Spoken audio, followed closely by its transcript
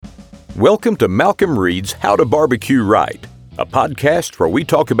Welcome to Malcolm Reed's How to Barbecue Right, a podcast where we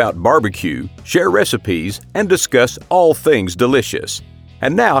talk about barbecue, share recipes, and discuss all things delicious.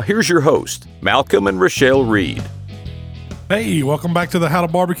 And now, here's your host, Malcolm and Rochelle Reed. Hey, welcome back to the How to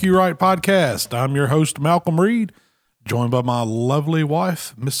Barbecue Right podcast. I'm your host, Malcolm Reed, joined by my lovely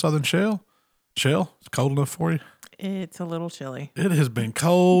wife, Miss Southern Shell. Shell, it's cold enough for you? It's a little chilly. It has been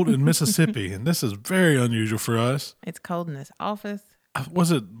cold in Mississippi, and this is very unusual for us. It's cold in this office.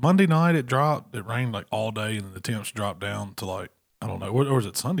 Was it Monday night it dropped? It rained like all day, and the temps dropped down to like, I don't know, or was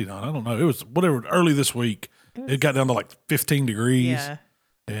it Sunday night? I don't know. It was whatever, early this week. It got down to like 15 degrees. Yeah.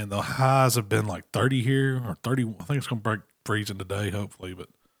 And the highs have been like 30 here, or 30. I think it's going to break freezing today, hopefully. But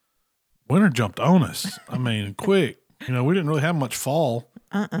winter jumped on us. I mean, quick. You know, we didn't really have much fall.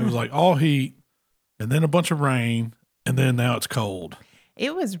 It was like all heat, and then a bunch of rain, and then now it's cold.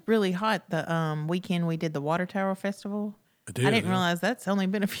 It was really hot the weekend we did the Water Tower Festival. I didn't realize that's only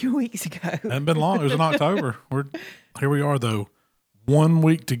been a few weeks ago. Hasn't been long. It was in October. Here we are, though. 1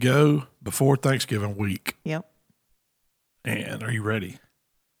 week to go before Thanksgiving week. Yep. And are you ready?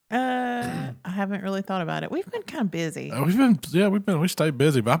 I haven't really thought about it. We've been kind of busy. We stayed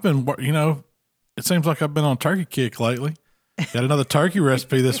busy, but I've been, it seems like I've been on turkey kick lately. Got another turkey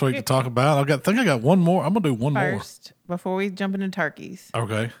recipe this week to talk about. I think I got one more. I'm going to do one more. First, before we jump into turkeys.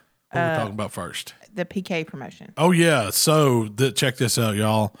 Okay. What are we talking about first? The PK promotion. Oh, yeah. So check this out,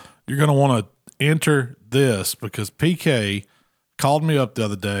 y'all. You're going to want to enter this because PK called me up the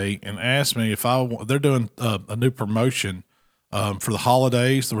other day and asked me if they're doing a new promotion for the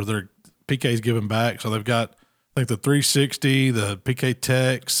holidays where their PK's giving back. So they've got, I think, the 360, the PK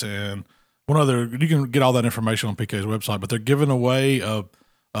Tex, and one other. You can get all that information on PK's website, but they're giving away a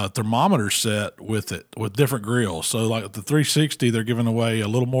thermometer set with it, with different grills. So like the 360, they're giving away a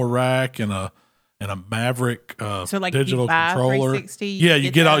little more rack and a Maverick so like digital if you buy controller. 360, Yeah, you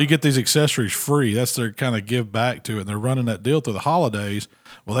get these accessories free. That's their kind of give back to it. And they're running that deal through the holidays.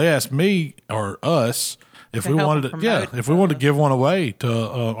 Well, they asked me or us if we wanted to give one away to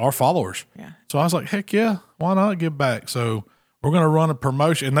our followers. Yeah. So I was like, heck yeah, why not give back? So we're going to run a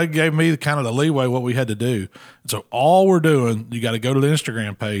promotion, and they gave me the leeway what we had to do. And so all we're doing, you got to go to the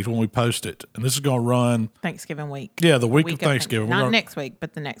Instagram page when we post it, and this is going to run Thanksgiving week. Yeah, the week of Thanksgiving. Not next week,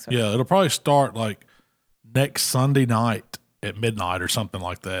 but the next week. Yeah, it'll probably start like next Sunday night at midnight or something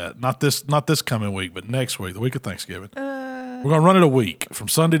like that. Not this coming week, but next week, the week of Thanksgiving. We're going to run it a week from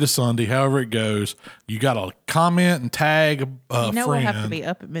Sunday to Sunday, however it goes. You got to comment and tag a friend. We'll have to be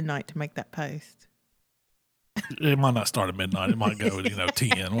up at midnight to make that post. It might not start at midnight. It might go,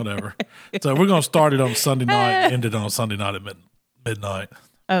 10, whatever. So we're going to start it on Sunday night, end it on Sunday night at midnight.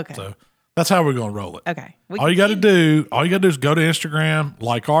 Okay. So that's how we're going to roll it. Okay. All you got to do is go to Instagram,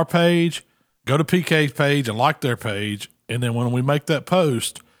 like our page, go to PK's page and like their page. And then when we make that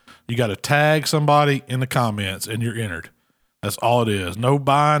post, you got to tag somebody in the comments and you're entered. That's all it is. No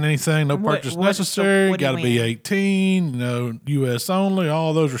buying anything, no purchase necessary. Got to be 18, U.S. only,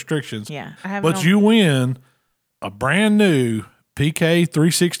 all those restrictions. Yeah. But you win a brand new PK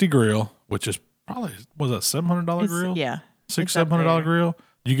 360 grill, which is probably, was that $700 grill? Yeah. $700 grill.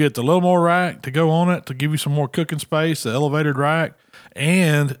 You get the little more rack to go on it to give you some more cooking space, the elevated rack,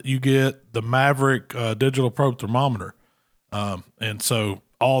 and you get the Maverick digital probe thermometer. And so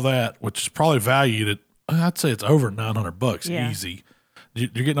all that, which is probably valued at, I'd say it's over $900 easy. You're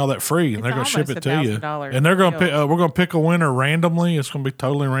getting all that free, and they're going to ship it to you. And they're going to pick. We're going to pick a winner randomly. It's going to be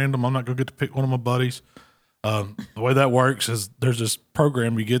totally random. I'm not going to get to pick one of my buddies. The way that works is there's this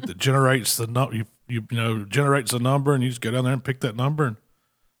program you get that generates the generates the number, and you just go down there and pick that number, and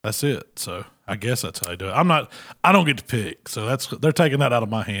that's it. So I guess that's how I do it. I don't get to pick, so they're taking that out of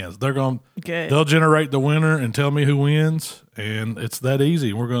my hands. They'll generate the winner and tell me who wins, and it's that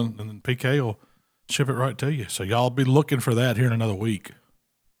easy. And then PK will ship it right to you. So y'all be looking for that here in another week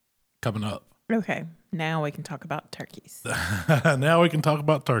coming up. Okay. Now we can talk about turkeys.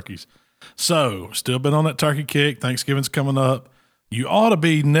 So still been on that turkey kick. Thanksgiving's coming up. You ought to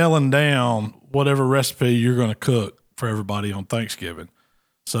be nailing down whatever recipe you're going to cook for everybody on Thanksgiving.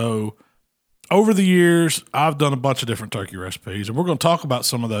 So over the years, I've done a bunch of different turkey recipes, and we're going to talk about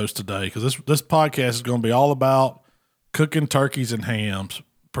some of those today because this podcast is going to be all about cooking turkeys and hams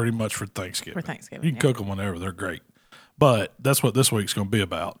pretty much for Thanksgiving. You can cook them whenever. They're great. But that's what this week's going to be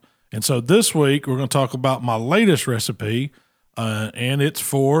about. And so this week, we're going to talk about my latest recipe, and it's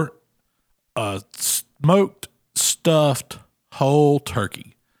for smoked stuffed whole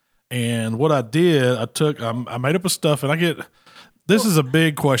turkey. And what I did, I made up a stuff, and this is a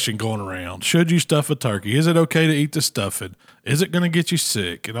big question going around. Should you stuff a turkey? Is it okay to eat the stuffing? Is it going to get you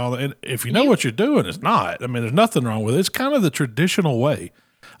sick and all that? And if you know what you're doing, it's not. I mean, there's nothing wrong with it. It's kind of the traditional way.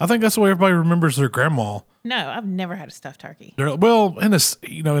 I think that's the way everybody remembers their grandma. No, I've never had a stuffed turkey. Well, in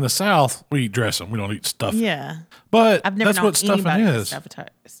the South, we eat dressing. We don't eat stuffing. Yeah. But I've never that's known what stuffing is.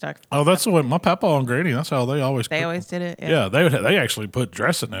 Stuffed. Oh, that's the way my papa and granny, that's how they always They always did it. Yeah, they actually put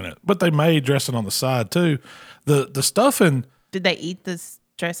dressing in it. But they made dressing on the side too. The stuffing. Did they eat this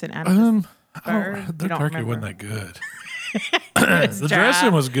dressing out of their turkey wasn't that good. the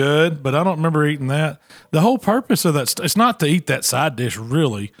dressing was good, but I don't remember eating that. The whole purpose of that, it's not to eat that side dish,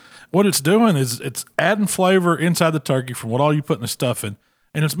 really. What it's doing is it's adding flavor inside the turkey from what all you put in the stuffing,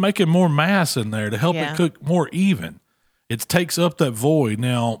 and it's making more mass in there to help it cook more even. It takes up that void.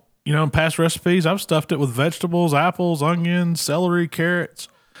 Now, in past recipes, I've stuffed it with vegetables, apples, onions, celery, carrots.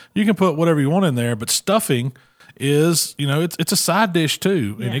 You can put whatever you want in there, but stuffing is, it's a side dish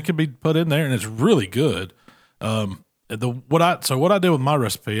too, and it can be put in there, and it's really good. What I did with my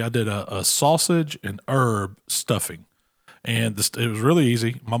recipe, I did a sausage and herb stuffing, and it was really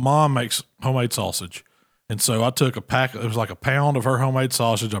easy. My mom makes homemade sausage, and so I took it was like a pound of her homemade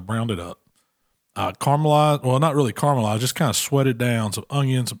sausage. I browned it up, caramelized. Well, not really caramelized, just kind of sweated down some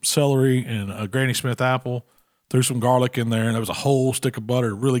onions, some celery, and a Granny Smith apple. Threw some garlic in there, and there was a whole stick of butter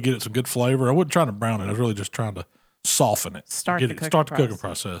to really get it some good flavor. I wasn't trying to brown it; I was really just trying to soften it, start the cooking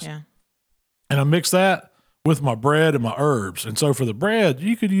process. Yeah, and I mixed that with my bread and my herbs. And so for the bread,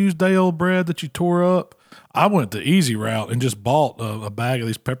 you could use day-old bread that you tore up. I went the easy route and just bought a bag of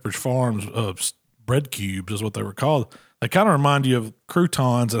these Pepperidge Farms bread cubes is what they were called. They kind of remind you of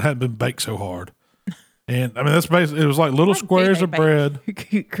croutons that hadn't been baked so hard. And I mean, that's basically, it was like little squares of bread.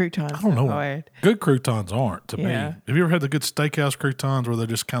 Croutons. I don't know. Good croutons aren't to me. Have you ever had the good steakhouse croutons where they're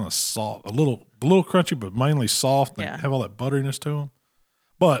just kind of soft, a little crunchy, but mainly soft? They have all that butteriness to them.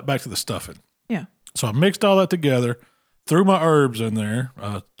 But back to the stuffing. Yeah. So I mixed all that together, threw my herbs in there.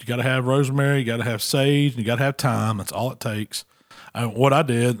 You got to have rosemary, you got to have sage, and you got to have thyme. That's all it takes. And what I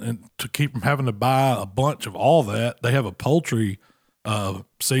did, and to keep from having to buy a bunch of all that, they have a poultry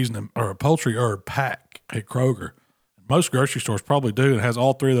seasoning or a poultry herb pack at Kroger. Most grocery stores probably do. It has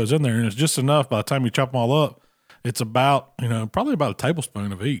all three of those in there, and it's just enough. By the time you chop them all up, it's about probably about a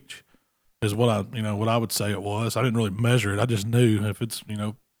tablespoon of each. Is what I would say it was. I didn't really measure it. I just knew if it's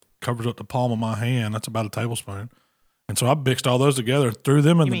covers up the palm of my hand, that's about a tablespoon. And so I mixed all those together, threw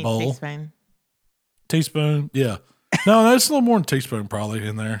them in the bowl. Teaspoon, yeah. No, that's a little more than teaspoon probably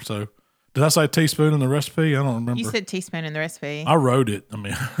in there. So did I say teaspoon in the recipe? I don't remember. You said teaspoon in the recipe. I wrote it. I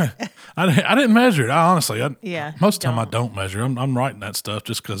mean, I didn't measure it. Most of the time I don't measure. I'm writing that stuff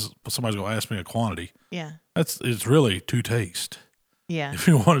just because somebody's going to ask me a quantity. Yeah. It's really to taste. Yeah. If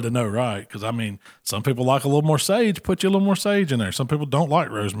you wanted to know, right? Because, I mean, some people like a little more sage. Put you a little more sage in there. Some people don't like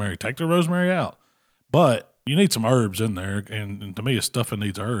rosemary. Take the rosemary out. But you need some herbs in there. And to me, a stuffing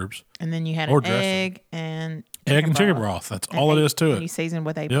needs herbs. And then you had an egg and chicken broth. That's all it is to it. And you seasoned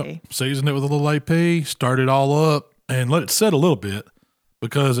with AP. Yep. Seasoned it with a little AP. Start it all up and let it sit a little bit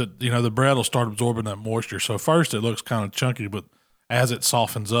because the bread will start absorbing that moisture. So first it looks kind of chunky, but as it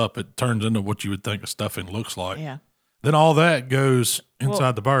softens up, it turns into what you would think a stuffing looks like. Yeah. Then all that goes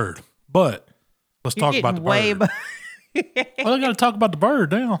inside the bird. But let's talk about the bird. Well, I got to talk about the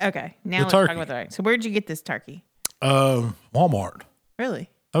bird now. Okay. Now let's talk about the bird. So where'd you get this turkey? Walmart. Really?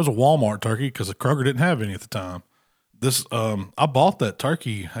 That was a Walmart turkey because the Kroger didn't have any at the time. I bought that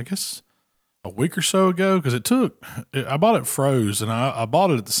turkey, I guess, a week or so ago because I bought it froze and I bought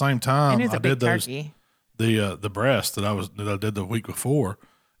it at the same time. And it's a big turkey. The breast that I did the week before.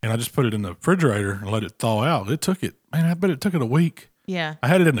 And I just put it in the refrigerator and let it thaw out. I bet it took it a week. Yeah. I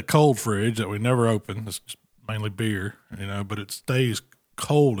had it in the cold fridge that we never opened. It's just mainly beer, but it stays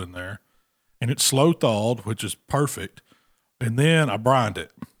cold in there. And it's slow thawed, which is perfect. And then I brined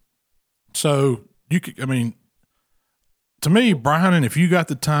it. So to me, brining, if you got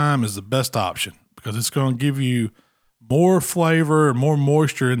the time, is the best option because it's going to give you more flavor and more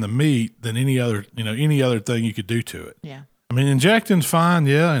moisture in the meat than any other thing you could do to it. Yeah. I mean, injecting's fine,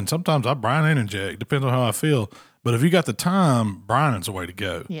 yeah, and sometimes I brine and inject, depends on how I feel. But if you got the time, brining's the way to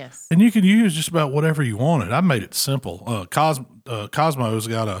go. Yes. And you can use just about whatever you wanted. I made it simple. Cosmo's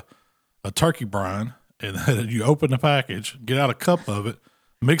got a turkey brine, and you open the package, get out a cup of it,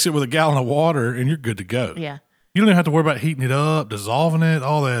 mix it with a gallon of water, and you're good to go. Yeah. You don't even have to worry about heating it up, dissolving it,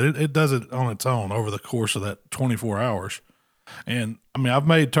 all that. It does it on its own over the course of that 24 hours. And, I mean, I've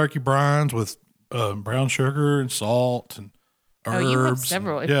made turkey brines with brown sugar and salt and herbs. You have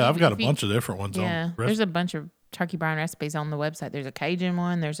several. I've got a bunch of different ones. Yeah, there's a bunch of turkey brine recipes on the website. There's a Cajun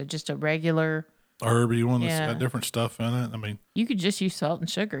one. There's just a regular herby one that's got different stuff in it. I mean, you could just use salt and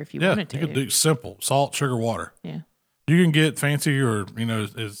sugar if you wanted to. You could do simple salt, sugar, water. Yeah, you can get fancy or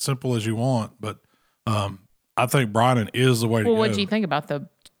as simple as you want, but I think brining is the way to go. Well, what do you think about the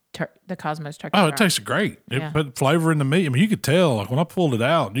the Cosmos turkey. Oh, it tasted great. It put flavor in the meat. I mean, you could tell, like when I pulled it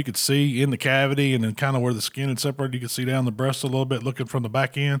out, you could see in the cavity and then kind of where the skin had separated, you could see down the breast a little bit looking from the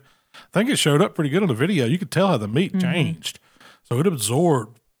back end. I think it showed up pretty good on the video. You could tell how the meat changed. So it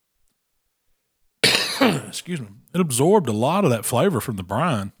absorbed, excuse me, it absorbed a lot of that flavor from the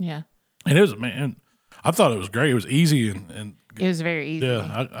brine. Yeah. And it was, man, I thought it was great. It was easy and it was very easy.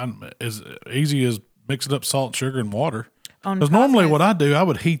 Yeah, as easy as mixing up salt, sugar, and water. Because normally what I do, I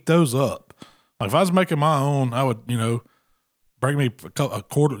would heat those up. Like if I was making my own, I would, bring me a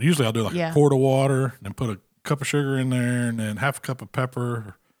quart. Usually I'll do like a quart of water and put a cup of sugar in there and then half a cup of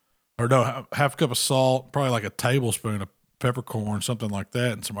pepper or half a cup of salt, probably like a tablespoon of peppercorn, something like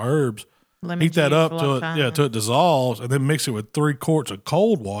that, and some herbs. Heat that up till it dissolves, and then mix it with 3 quarts of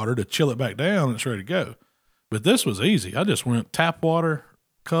cold water to chill it back down, and it's ready to go. But this was easy. I just went tap water,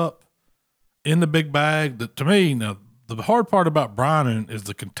 cup, in the big bag. To me, now, the hard part about brining is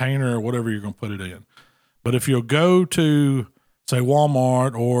the container or whatever you're going to put it in. But if you'll go to, say,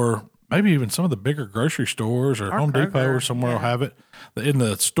 Walmart or maybe even some of the bigger grocery stores or Home Depot or somewhere will have it, in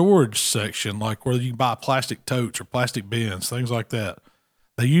the storage section, like where you can buy plastic totes or plastic bins, things like that,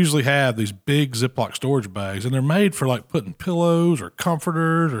 they usually have these big Ziploc storage bags, and they're made for like putting pillows or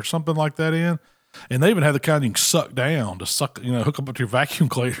comforters or something like that in. And they even have the kind you can suck down to hook up with your vacuum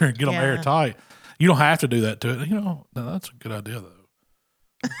cleaner and get them airtight. You don't have to do that to it. No, that's a good idea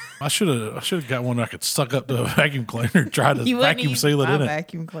though. I should have got one that I could suck up to a vacuum cleaner and try to vacuum seal it in it.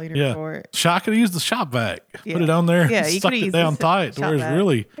 Vacuum cleaner for it. I could use the shop vac. Put it on there, suck it down tight to where it's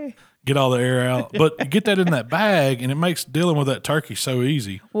really get all the air out. But you get that in that bag, and it makes dealing with that turkey so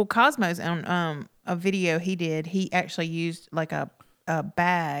easy. Well, Cosmos on a video he did, he actually used like a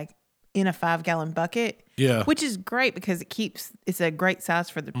bag in a 5-gallon bucket. Yeah. Which is great because it's a great size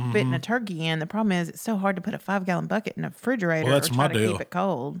for the fitting a turkey in. The problem is it's so hard to put a 5-gallon bucket in a refrigerator or try to keep it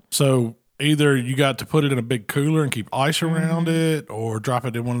cold. So either you got to put it in a big cooler and keep ice around it, or drop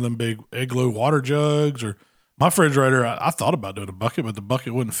it in one of them big Igloo water jugs. Or my refrigerator, I thought about doing a bucket, but the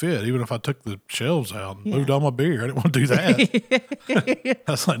bucket wouldn't fit. Even if I took the shelves out and moved all my beer, I didn't want to do that.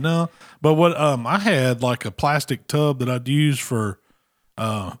 I was like, no. But what I had like a plastic tub that I'd use for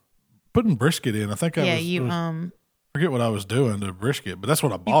putting brisket in. I think forget what I was doing to brisket, but that's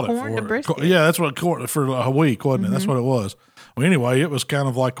what I bought it for. Brisket. Yeah, that's what for a week, wasn't it? That's what it was. Well, anyway, it was kind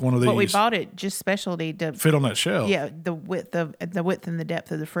of like one of these. But we bought it just specialty to fit on that shelf. Yeah, the width and the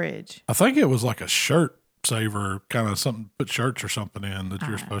depth of the fridge. I think it was like a shirt saver, kind of something. Put shirts or something in that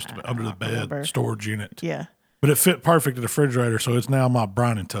you're supposed to under the bed storage unit. Yeah. But it fit perfect in the refrigerator, so it's now my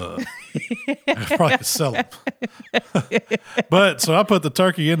brining tub. I probably could sell them. But so I put the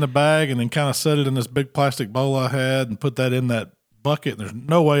turkey in the bag and then kind of set it in this big plastic bowl I had and put that in that bucket. And there's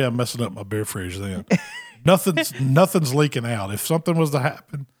no way I'm messing up my beer fridge then. Nothing's leaking out. If something was to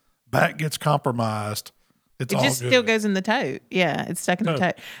happen, back gets compromised. It just still goes in the tote. Yeah, it's stuck in the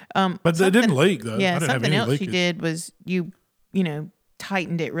tote. But it didn't leak though. Yeah, something else you did was you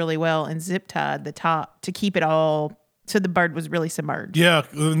tightened it really well and zip tied the top to keep it all so the bird was really submerged. Yeah,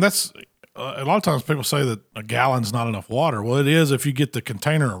 and that's a lot of times people say that a gallon's not enough water. Well, it is if you get the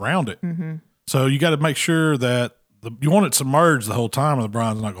container around it. Mm-hmm. So you got to make sure that you want it submerged the whole time, or the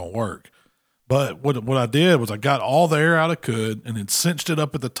brine's not going to work. But what I did was I got all the air out I could and then cinched it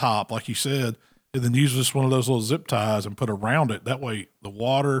up at the top, like you said, and then used just one of those little zip ties and put around it. That way, the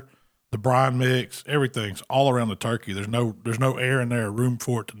water, the brine mix, everything's all around the turkey. There's no air in there, room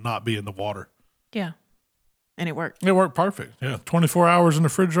for it to not be in the water. Yeah. And it worked. It worked perfect. Yeah. 24 hours in the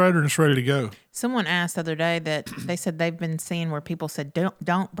refrigerator and it's ready to go. Someone asked the other day that they said they've been seeing where people said,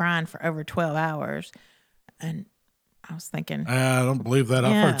 don't brine for over 12 hours. And I was thinking, I don't believe that.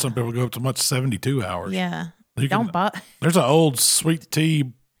 I've heard some people go up to much 72 hours. Yeah. There's an old sweet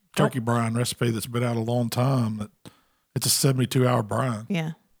tea turkey brine recipe that's been out a long time. That it's a 72-hour brine.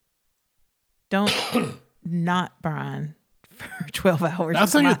 Yeah. Don't not brine for 12 hours. I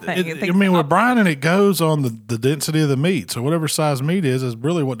think with brining, it goes on the density of the meat. So whatever size meat is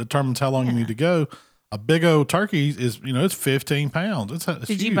really what determines how long you need to go. A big old turkey is, it's 15 pounds. It's Did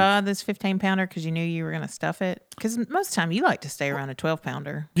huge. You buy this 15-pounder because you knew you were going to stuff it? Because most of the time you like to stay around a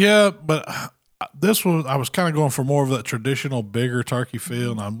 12-pounder. Yeah, but I was kind of going for more of that traditional bigger turkey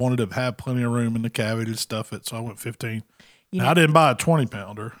feel, and I wanted to have plenty of room in the cavity to stuff it, so I went 15. I didn't buy a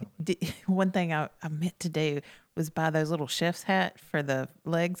 20-pounder. One thing I meant to do was buy those little chef's hat for the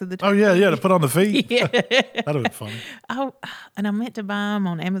legs of the turkey. Oh, yeah, to put on the feet. Yeah. That'd have been funny. Oh, and I meant to buy them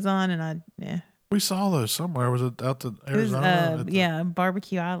on Amazon, and we saw those somewhere. Was it out to Arizona?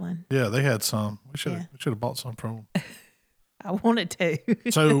 Barbecue Island. Yeah, they had some. We should have bought some from them. I wanted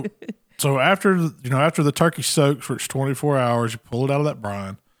to. So after the turkey soaks for its 24 hours, you pull it out of that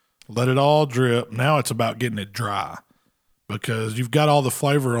brine. let it all drip. Now it's about getting it dry because you've got all the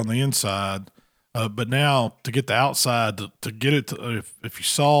flavor on the inside. But now to get the outside, to get it, if you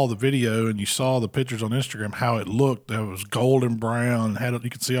saw the video and you saw the pictures on Instagram, how it looked, it was golden brown, you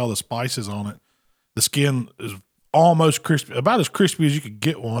could see all the spices on it. The skin is almost crispy, about as crispy as you could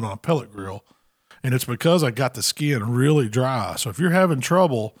get one on a pellet grill. And it's because I got the skin really dry. So if you're having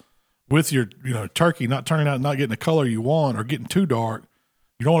trouble with your, turkey not turning out, not getting the color you want or getting too dark,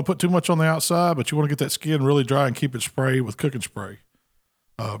 you don't want to put too much on the outside, but you want to get that skin really dry and keep it sprayed with cooking spray.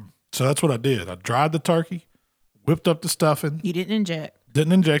 So that's what I did. I dried the turkey, whipped up the stuffing. You didn't inject.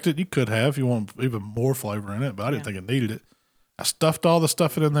 Didn't inject it. You could have if you want even more flavor in it, but I didn't think it needed it. I stuffed all the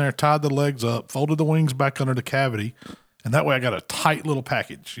stuffing in there, tied the legs up, folded the wings back under the cavity, and that way I got a tight little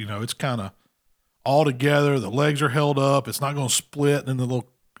package. It's kind of all together. The legs are held up. It's not going to split in the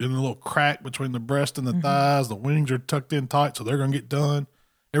little crack between the breast and the thighs. The wings are tucked in tight, so they're going to get done.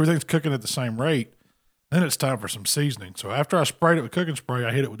 Everything's cooking at the same rate. Then it's time for some seasoning. So after I sprayed it with cooking spray,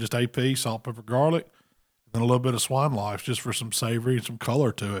 I hit it with just AP, salt, pepper, garlic, and then a little bit of Swine Life just for some savory and some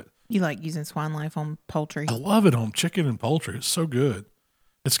color to it. You like using Swine Life on poultry? I love it on chicken and poultry. It's so good.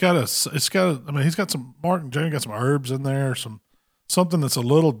 He's got some, Mark and Jenny got some herbs in there, something that's a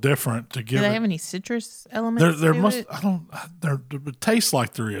little different to give. Do they have any citrus elements? It tastes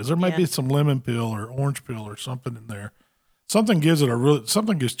like there is. There might be some lemon peel or orange peel or something in there. Something gives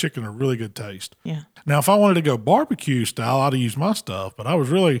chicken a really good taste. Yeah. Now, if I wanted to go barbecue style, I'd have used my stuff, but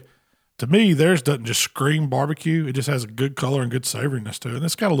to me, theirs doesn't just scream barbecue. It just has a good color and good savoriness to it. And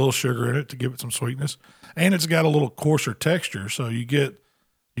it's got a little sugar in it to give it some sweetness, and it's got a little coarser texture, so you get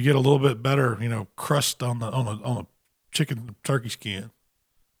a little bit better, crust on a chicken turkey skin.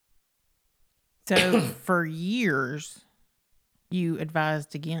 So for years, you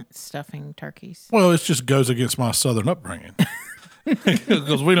advised against stuffing turkeys. Well, it just goes against my Southern upbringing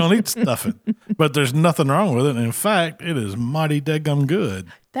because we don't eat stuffing, but there's nothing wrong with it. And in fact, it is mighty daggum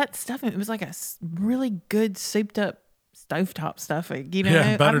good. That stuffing, it was like a really good souped up stovetop stuffing.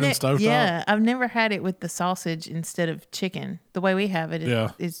 Yeah, better than stovetop. Yeah, I've never had it with the sausage instead of chicken. The way we have it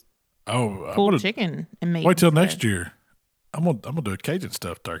is pulled chicken and meat. Wait till next year. I'm gonna do a Cajun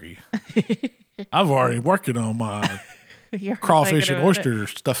stuffed turkey. I've already working on my crawfish and oyster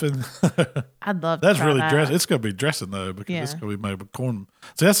stuffing. I'd love. That's really dressing. It's gonna be dressing though because it's gonna be made with corn.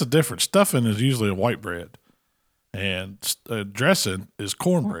 See, that's the difference. Stuffing is usually a white bread, and dressing is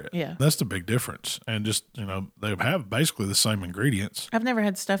cornbread. Yeah, that's the big difference. And just they have basically the same ingredients. I've never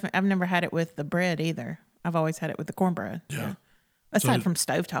had stuffing. I've never had it with the bread either. I've always had it with the cornbread. Yeah. Aside from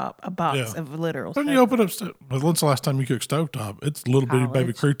stovetop, a box of literal. When you open up, when's the last time you cooked stovetop? It's little bitty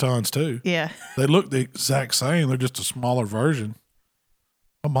baby croutons too. Yeah, they look the exact same. They're just a smaller version.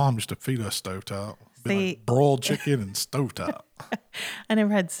 My mom used to feed us stovetop. Like broiled chicken and stovetop. I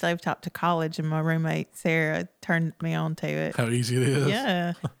never had stovetop to college, and my roommate Sarah turned me on to it. How easy it is.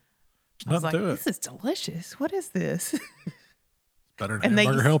 Yeah, I was like, this is delicious. What is this? Better than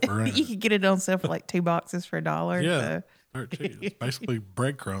Hamburger Helper. Right? You could get it on sale for like $2 for $1. Yeah. So. It's basically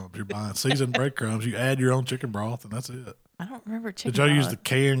breadcrumbs. You're buying seasoned breadcrumbs. You add your own chicken broth, and that's it. I don't remember chicken. Did y'all broth. use the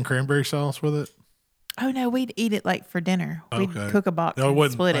canned cranberry sauce with it? Oh no, we'd eat it like for dinner. We'd cook a box. No, it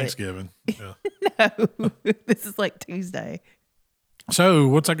wasn't split Thanksgiving. Yeah. No, this is like Tuesday. So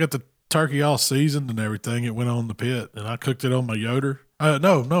once I got the turkey all seasoned and everything, it went on the pit, and I cooked it on my Yoder.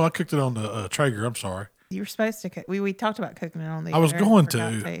 No, I cooked it on the Traeger. I'm sorry. You were supposed to cook. We talked about cooking it on the. I was going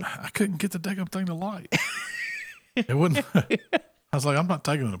to. I couldn't get the daggum thing to light. It wouldn't. I was like, I'm not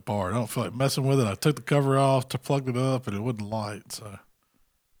taking it apart. I don't feel like messing with it. I took the cover off, plugged it up, and it wouldn't light. So,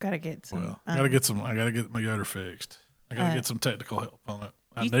 gotta get some. Well, I gotta get my Yoder fixed. I gotta get some technical help on it.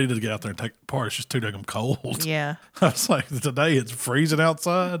 I needed to get out there and take it apart. It's just too daggum cold. Yeah. I was like, today it's freezing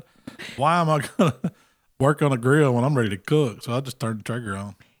outside. Why am I gonna work on a grill when I'm ready to cook? So I just turned the Traeger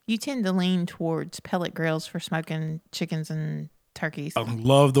on. You tend to lean towards pellet grills for smoking chickens and turkeys. I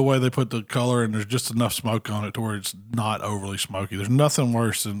love the way they put the color, and there's just enough smoke on it to where it's not overly smoky. There's nothing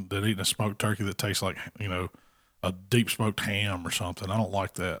worse than eating a smoked turkey that tastes like, a deep smoked ham or something. I don't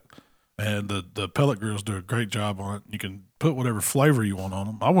like that. And the pellet grills do a great job on it. You can put whatever flavor you want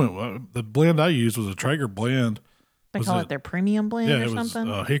on them. The blend I used was a Traeger blend. They call it their premium blend or something?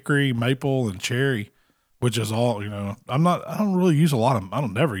 Yeah, it was hickory, maple, and cherry, which is all, I don't really use I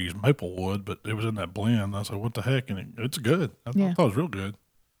don't never use maple wood, but it was in that blend. I said, what the heck? And it's good. I thought it was real good.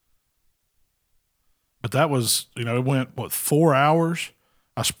 But that was, it went, 4 hours?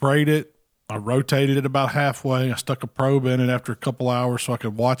 I sprayed it. I rotated it about halfway. I stuck a probe in it after a couple hours so I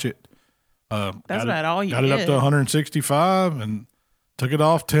could watch it. That's about all you got it up to 165 and took it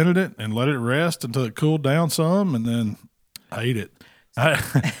off, tinted it, and let it rest until it cooled down some, and then I ate it.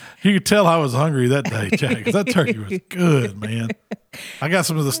 You could tell I was hungry that day, Jack, 'cause that turkey was good, man. I got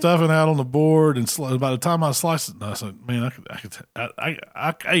some of the stuffing out on the board, and by the time I sliced it, I said, "Man,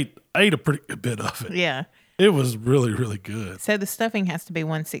 I ate a pretty good bit of it." Yeah. It was really, really good. So the stuffing has to be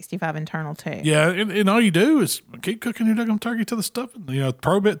 165 internal too. Yeah, and all you do is keep cooking your daggum turkey to the stuffing.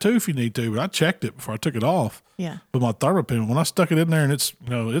 Probe it too if you need to. But I checked it before I took it off. Yeah. With my Thermopin, when I stuck it in there and it's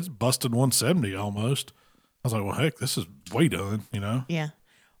busted 170 almost. I was like, well, heck, this is way done. Yeah.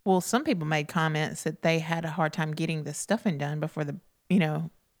 Well, some people made comments that they had a hard time getting the stuffing done before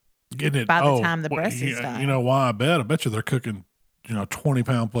getting it by the time the breast is done. You know why? I bet you they're cooking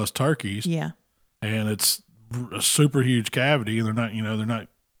 20-pound plus turkeys. Yeah. And it's a super huge cavity, and they're not.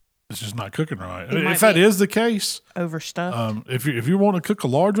 It's just not cooking right. It If that is the case, overstuffed. if you want to cook a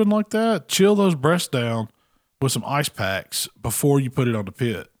large one like that, chill those breasts down with some ice packs before you put it on the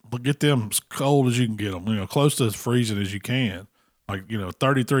pit. But get them as cold as you can get them. Close to as freezing as you can. Like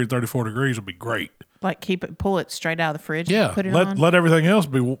 33, 34 degrees would be great. Like pull it straight out of the fridge. Yeah, And put it on. let everything else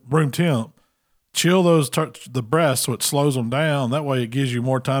be room temp. Chill the breasts so it slows them down. That way it gives you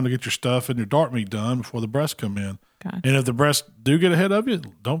more time to get your stuff and your dark meat done before the breasts come in. Gotcha. And if the breasts do get ahead of you,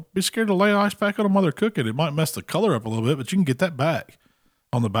 don't be scared to lay an ice pack on them while they're cooking. It might mess the color up a little bit, but you can get that back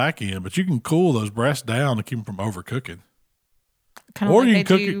on the back end. But you can cool those breasts down to keep them from overcooking. Kinda Or like you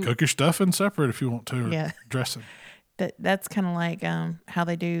can they cook your stuffing separate if you want to, or Yeah. dressing. That's kind of like how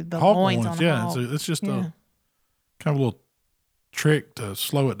they do the Hog loins loins, on yeah. hog. So it's just Yeah. a kind of a little trick to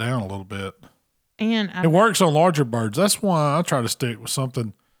slow it down a little bit. And It works on larger birds. That's why I try to stick with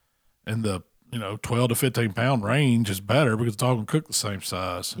something in the 12 to 15 pound range is better because it's all going to cook the same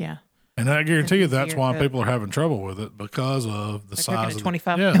size. yeah, And I guarantee you that's easier why to- people are having trouble with it because of the they're size cooking of a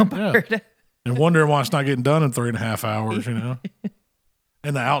 25 the, pound yeah. bird. And wondering why it's not getting done in 3.5 hours,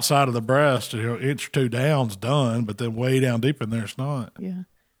 And the outside of the breast, inch or two down's done, but then way down deep in there, it's not. Yeah,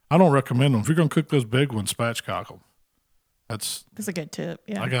 I don't recommend them. If you're going to cook those big ones, spatchcock them. That's a good tip.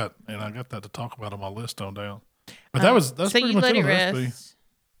 Yeah, I got that to talk about on my list on down. But that's so pretty you much let it it on the recipe. rest.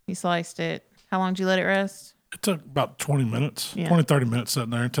 You sliced it. How long did you let it rest? It took about 20 minutes, Yeah. 20, 30 minutes sitting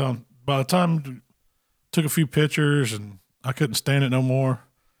there until by the time took a few pictures and I couldn't stand it no more.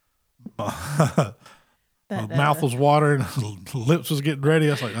 My mouth was watering, lips was getting ready.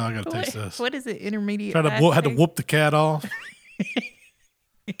 I was like, I got to taste this. What is it? Intermediate. Had to fasting? whoop the cat off.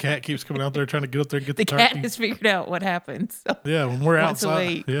 The cat keeps coming out there trying to get up there and get the, The cat turkey. has figured out what happens. So. Yeah, when we're Once a outside,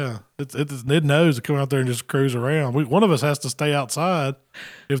 week. yeah, it knows to come out there and just cruise around. One of us has to stay outside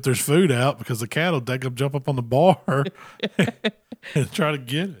if there's food out because the cat will jump up on the bar and try to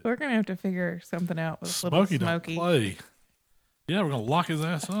get it. We're gonna have to figure something out with Smokey little don't Smokey. play. Yeah, we're gonna lock his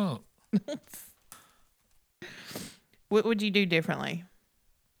ass up. What would you do differently?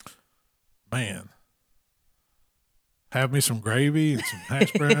 Man, have me some gravy and some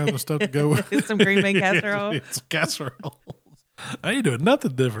hash browns and stuff to go with. Some green bean casserole. Some casserole. I ain't doing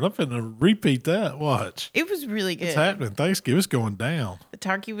nothing different. I'm finna repeat that. Watch. It was really good. It's happening. Thanksgiving. It's going down. The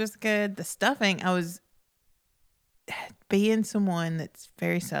turkey was good. The stuffing, I was being someone that's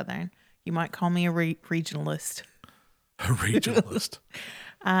very southern. You might call me a regionalist. A regionalist.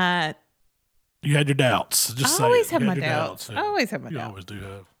 I You had your doubts. Just say always it. have You my had your doubts. Yeah. I always have my You doubts. always do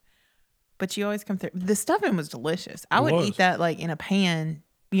have. But you always come through. The stuffing was delicious. I It would was. eat that like in a pan,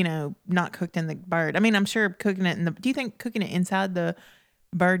 not cooked in the bird. I mean, I'm sure cooking it do you think cooking it inside the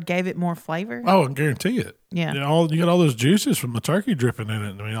bird gave it more flavor? Oh, I guarantee it. Yeah. You got all those juices from the turkey dripping in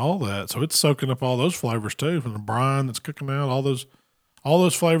it. I mean, all that. So it's soaking up all those flavors too, from the brine that's cooking out. All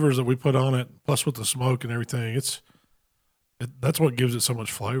those flavors that we put on it, plus with the smoke and everything. That's what gives it so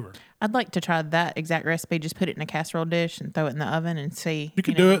much flavor. I'd like to try that exact recipe. Just put it in a casserole dish and throw it in the oven and see. You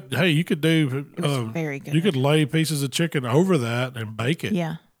could do it. Hey, you could do. It was very good. You could lay pieces of chicken over that and bake it.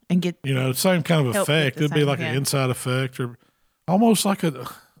 Yeah, and get Same kind of Help with effect. the It'd be same, like yeah. an inside effect, or almost like a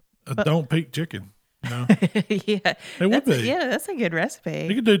don't peak chicken. yeah. It would be. Yeah, that's a good recipe.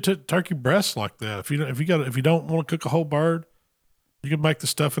 You could do turkey breasts like that. If you don't want to cook a whole bird, you can make the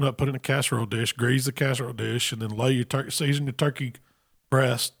stuffing up, put it in a casserole dish, grease the casserole dish, and then lay your season your turkey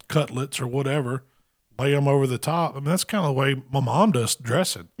breast cutlets or whatever. Lay them over the top. I mean, that's kind of the way my mom does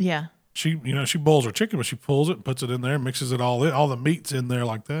dressing. Yeah. She boils her chicken, but she pulls it and puts it in there, and mixes it all in. All the meat's in there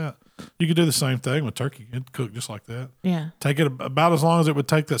like that. You could do the same thing with turkey and cook just like that. Yeah. Take it about as long as it would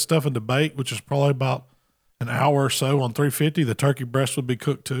take that stuffing to bake, which is probably about an hour or so on 350. The turkey breast would be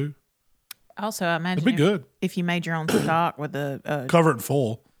cooked too. Also, I imagine It'd be good. if you made your own stock with a Cover it in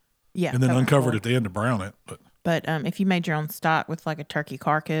full, yeah, and then cover it uncover it full. at the end to brown it. But if you made your own stock with like a turkey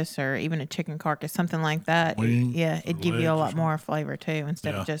carcass or even a chicken carcass, something like that, Wings it'd give legs you a or lot something. more flavor too,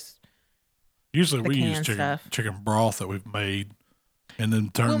 instead Yeah. of just Usually the we use canned chicken stuff. chicken broth that we've made And then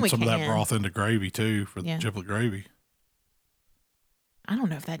turn When we some of that can. broth into gravy too for Yeah. the giblet gravy. I don't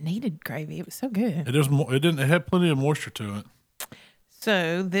know if that needed gravy. It was so good. It didn't. It had plenty of moisture to it.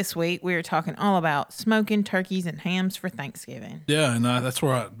 So this week we were talking all about smoking turkeys and hams for Thanksgiving. Yeah, and that's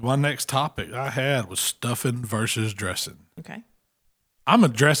where my next topic I had was stuffing versus dressing. Okay. I'm a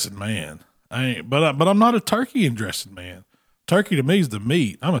dressing man. But I'm not a turkey and dressing man. Turkey to me is the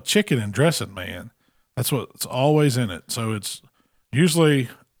meat. I'm a chicken and dressing man. That's what's always in it. So it's usually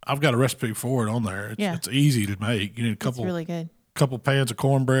I've got a recipe for it on there. It's easy to make. You need It's really good. couple pans of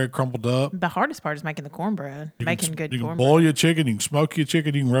cornbread crumpled up. The hardest part is making the cornbread. You Making can, good you can cornbread. boil your chicken, you can smoke your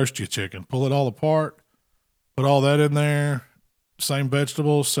chicken, you can roast your chicken. Pull it all apart, put all that in there. Same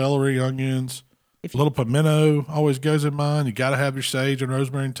vegetables, celery, onions, a little pimento always goes in mine. You got to have your sage and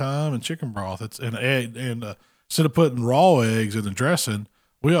rosemary and thyme and chicken broth. It's an egg, and instead of putting raw eggs in the dressing,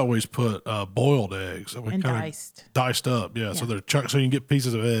 we always put boiled eggs. We And kinda diced up, yeah. So they're so you can get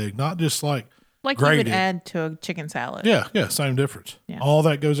pieces of egg, not just like grated. You would add to a chicken salad. Yeah, same difference. Yeah. All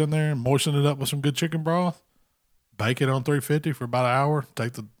that goes in there, moisten it up with some good chicken broth, bake it on 350 for about an hour,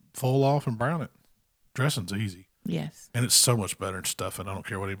 take the foil off and brown it. Dressing's easy. Yes. And it's so much better than stuffing. I don't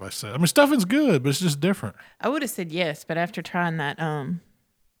care what anybody says. I mean, stuffing's good, but it's just different. I would have said yes, but after trying that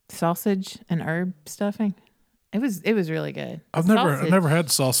sausage and herb stuffing, it was really good. I've never had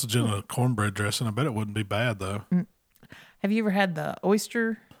sausage in a cornbread dressing. I bet it wouldn't be bad though. Have you ever had the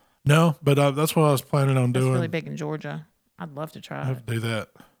oyster? No, but that's what I was planning on It's doing. really big in Georgia. I'd love to I try have it. to do that.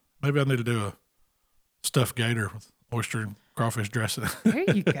 Maybe I need to do a stuffed gator with oyster and crawfish dressing. There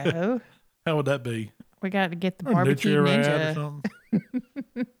you go. How would that be? We got to get the Or barbecue nutria rat or ninja.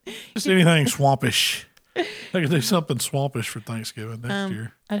 something. Just anything swampish. I could do something swampish for Thanksgiving next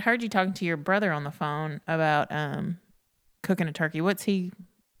year. I heard you talking to your brother on the phone about cooking a turkey. What's he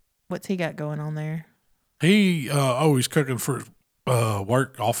got going on there? He's cooking for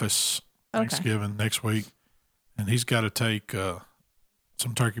work office Thanksgiving next week, and he's got to take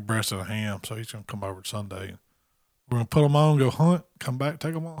some turkey breast and a ham. So he's gonna come over Sunday. We're gonna put them on, go hunt, come back,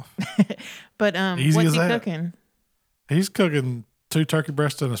 take them off. But Easy what's as he that. cooking? He's cooking 2 turkey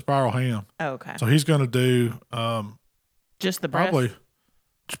breasts and a spiral ham. Oh, okay. So he's gonna do Just the breast?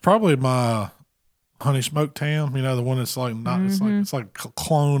 probably my honey smoked ham. You know, the one that's like not it's like a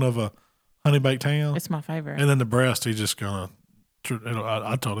clone of a honey baked ham. It's my favorite. And then the breast, he's just gonna.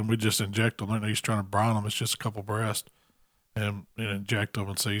 I told him we just inject them. He's trying to brine them. It's just a couple breasts, and inject them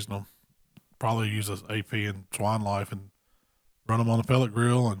and season them. Probably use a AP and Swine Life and run them on the pellet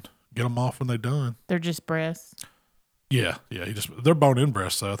grill and get them off when they're done. They're just breasts. Yeah. They're bone in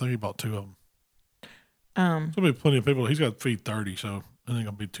breasts though. I think he bought 2 of them. There'll be plenty of people. He's got to feed 30, so it ain't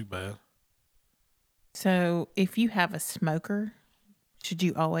gonna be too bad. So if you have a smoker, should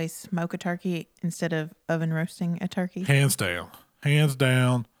you always smoke a turkey instead of oven roasting a turkey? Hands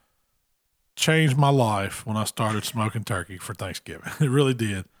down, changed my life when I started smoking turkey for Thanksgiving. It really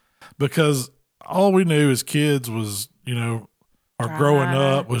did, because all we knew as kids was, growing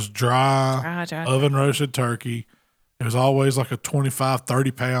up was dry. Oven roasted turkey. It was always like a 25,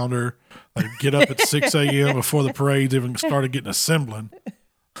 30 pounder. They'd get up at 6 a.m. before the parades even started getting assembling.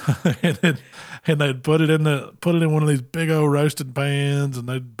 and they'd put it in one of these big old roasted pans, and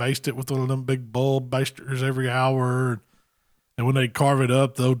they'd baste it with one of them big bulb basters every hour. And when they'd carve it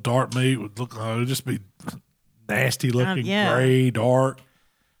up, the old dark meat would it'd just be nasty looking, gray, dark.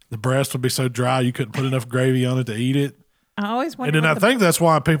 The breast would be so dry you couldn't put enough gravy on it to eat it. I always wonder. And then I think that's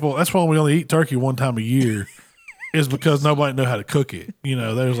why we only eat turkey one time a year. Is because nobody knew how to cook it. They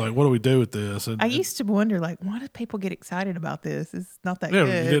was like, what do we do with this? And I used to wonder, like, why do people get excited about this? It's not that yeah,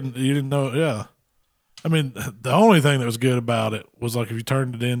 good. you didn't know. Yeah. I mean, the only thing that was good about it was like if you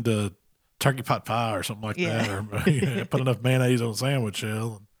turned it into turkey pot pie or something like that, or put enough mayonnaise on a sandwich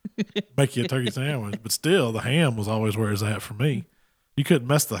shell and make you a turkey sandwich. But still, the ham was always where it's at for me. You couldn't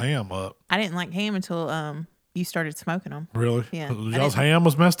mess the ham up. I didn't like ham until you started smoking them. Really? Yeah. Y'all's ham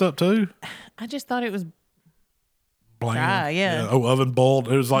was messed up too? I just thought it was bland. Dry, yeah. Oh, oven boiled.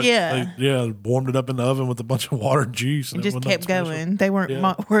 It was like, Yeah. warmed it up in the oven with a bunch of water and juice. and it just wasn't kept nothing going. They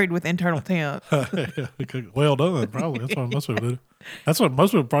weren't worried with internal temp. special. Well done, probably. That's what most people do. That's what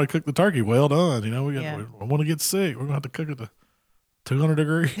most people probably cook the turkey. Well done. We want to get sick. We're going to have to cook it to 200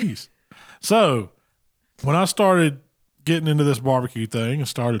 degrees. So when I started getting into this barbecue thing and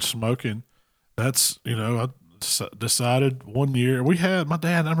started smoking, that's, I decided one year I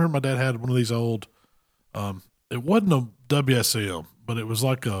remember my dad had one of these old, it wasn't a WSM, but it was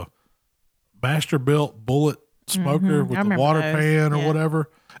like a Masterbuilt bullet smoker with the water those. pan or whatever.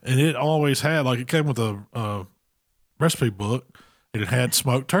 And it always had, it came with a recipe book, and it had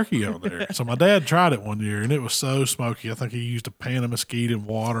smoked turkey on there. So my dad tried it one year, and it was so smoky. I think he used a pan of mesquite and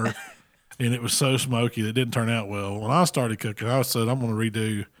water, and it was so smoky that it didn't turn out well. When I started cooking, I said, I'm going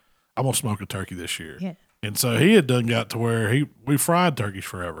to smoke a turkey this year. Yeah. And so he had done got to where we fried turkeys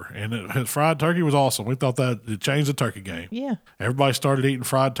forever, and his fried turkey was awesome. We thought that it changed the turkey game. Yeah. Everybody started eating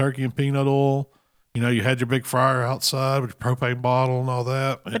fried turkey and peanut oil. You know, you had your big fryer outside with your propane bottle and all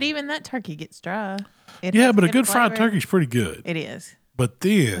that. But even that turkey gets dry. Yeah, but a good fried turkey's pretty good. It is. But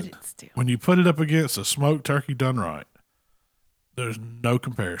then But it's still. when you put it up against a smoked turkey done right, there's no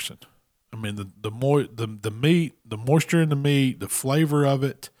comparison. I mean, the meat, the moisture in the meat, the flavor of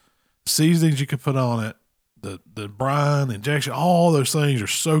it, seasonings you can put on it, the brine, injection, all those things are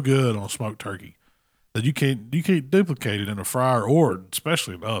so good on smoked turkey that you can't duplicate it in a fryer or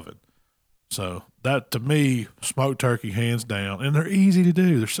especially in the oven. So that to me, smoked turkey hands down, and they're easy to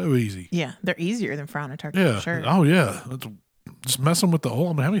do. They're so easy. Yeah, they're easier than frying a turkey. Yeah. For sure. Oh yeah. It's just messing with the oil.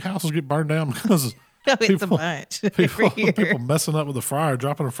 I mean, how many houses get burned down because Oh, it's people- a bunch every year. people messing up with the fryer,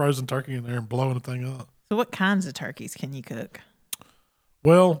 dropping a frozen turkey in there and blowing the thing up? So, what kinds of turkeys can you cook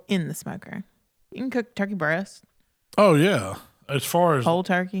Well, in the smoker? You can cook turkey breast, oh yeah. As far as whole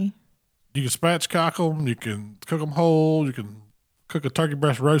turkey. you can spatchcock them, you can cook them whole, you can cook a turkey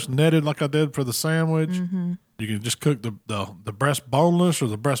breast roast netted like I did for the sandwich. Mm-hmm. You can just cook the breast boneless or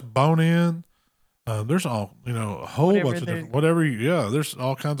the breast bone in. There's all a whole Whatever bunch of they're- different there's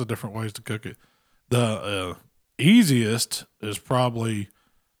all kinds of different ways to cook it. The easiest is probably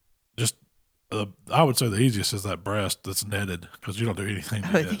just I would say the easiest is that breast that's netted because you don't do anything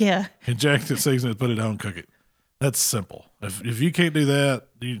to it. Yeah. Inject it, season it, put it on, cook it. That's simple. If you can't do that,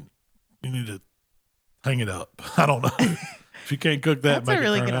 you need to hang it up. I don't know. If you can't cook that, That's make a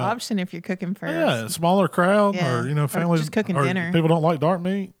really it good turn out. option if you're cooking first. Yeah, smaller crowd Yeah. or Or families just cooking or dinner. people don't like dark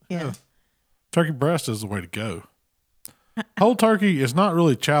meat. Yeah. Turkey breast is the way to go. Whole turkey is not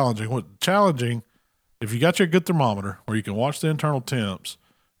really challenging. What's challenging, if you got your good thermometer where you can watch the internal temps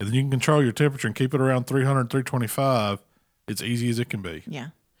and then you can control your temperature and keep it around 300, 325, it's easy as it can be. Yeah.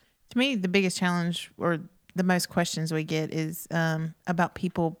 To me, the biggest challenge or the most questions we get is about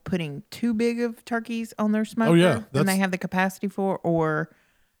people putting too big of turkeys on their smoker than they that's- have the capacity for, or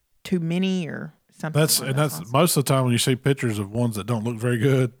too many, or something. That's along and those that's lines. most of the time when you see pictures of ones that don't look very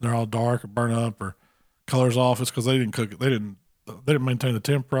good, they're all dark or burn up or colors off. It's because they didn't cook it. They didn't maintain the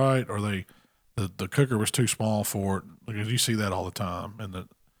temp right, or the cooker was too small for it. Because you see that all the time, and that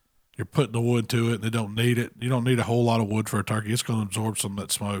you're putting the wood to it, and they don't need it. You don't need a whole lot of wood for a turkey. It's going to absorb some of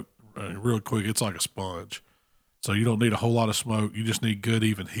that smoke real quick. It's like a sponge, so you don't need a whole lot of smoke. You just need good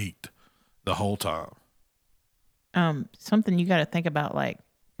even heat the whole time. Something you got to think about, like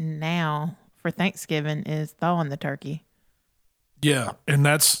now for Thanksgiving, is thawing the turkey. Yeah, and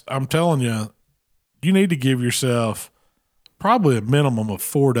I'm telling you, you need to give yourself probably a minimum of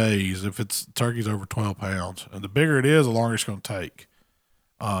 4 days if turkey's over 12 pounds. And the bigger it is, the longer it's going to take.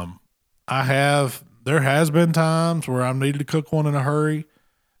 There has been times where I needed to cook one in a hurry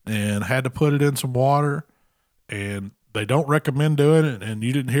and had to put it in some water, and they don't recommend doing it. And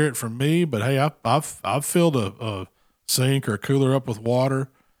you didn't hear it from me, but hey, I've filled a sink or a cooler up with water,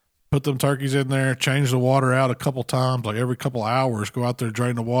 put them turkeys in there, change the water out a couple times, like every couple hours, go out there,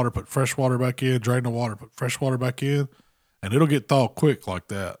 drain the water, put fresh water back in, drain the water, put fresh water back in, and it'll get thawed quick like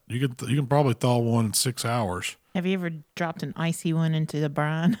that. You can probably thaw one in 6 hours. Have you ever dropped an icy one into the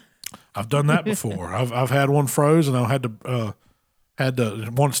brine? I've done that before. I've had one frozen. I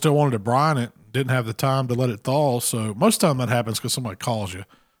still wanted to brine it. Didn't have the time to let it thaw. So most of the time that happens because somebody calls you.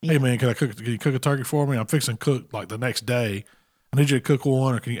 Hey man, can you cook a turkey for me? I'm fixing to cook like the next day. I need you to cook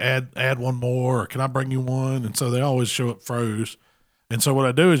one, or can you add one more, or can I bring you one? And so they always show up froze. And so what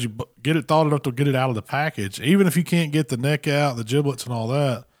I do is you get it thawed enough to get it out of the package. Even if you can't get the neck out, the giblets and all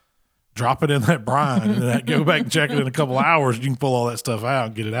that, drop it in that brine and then go back and check it in a couple hours. You can pull all that stuff out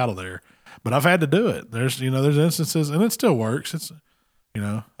and get it out of there. But I've had to do it. There's instances, and it still works. It's,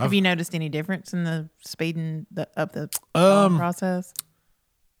 Have you noticed any difference in the speeding of the thawing process?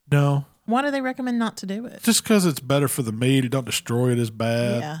 No, Why do they recommend not to do it? just because it's better for the meat. It don't destroy it as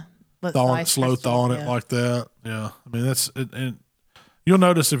bad. Yeah. Let's Slow thawing it like that. Yeah. I mean, that's it. And you'll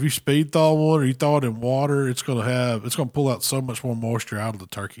notice if you speed thaw one or you thaw it in water, it's going to pull out so much more moisture out of the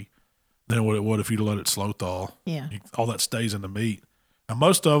turkey than what it would if you let it slow thaw. Yeah. All that stays in the meat. And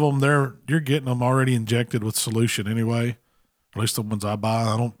most of them, you're getting them already injected with solution anyway. At least the ones I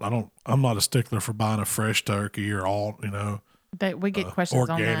buy. I'm not a stickler for buying a fresh turkey or all, We get questions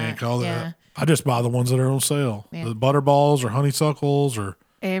organic, on that. all Yeah. that. I just buy the ones that are on sale. Yeah. The butterballs or honeysuckles or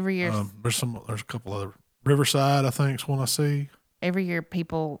Every year, there's a couple other Riverside, I think is one I see. every year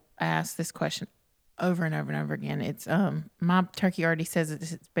people ask this question. over and over and over again. It's my turkey already says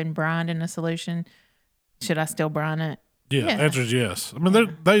it's been brined in a solution. Should I still brine it? Yeah, answer is yes. I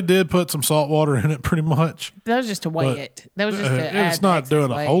mean, they did put some salt water in it pretty much. That was just to weigh it. That was just to add it's not doing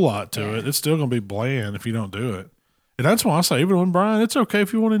weight. A whole lot to it. It's still going to be bland if you don't do it. And that's why I say, even when brine, it's okay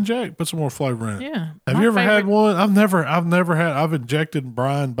if you want to inject, put some more flavor in it. Yeah. Have you ever had one? I've never had. I've injected and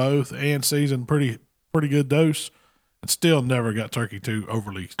brine both and seasoned pretty good dose, and still never got turkey too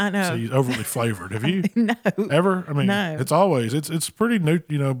overly. I know. Overly flavored. Have you? No. Ever? I mean, no. It's always it's pretty new.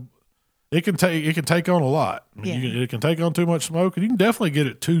 You know, it can take on a lot. I mean, it can take on too much smoke, and you can definitely get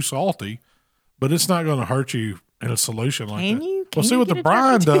it too salty, but it's not going to hurt you in a solution like that. Can you? Well, see what the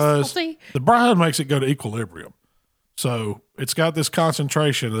brine does. The brine makes it go to equilibrium. So it's got this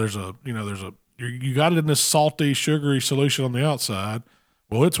concentration. You got it in this salty, sugary solution on the outside.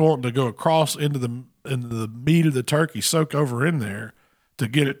 Well, it's wanting to go across into the meat of the turkey, soak over in there to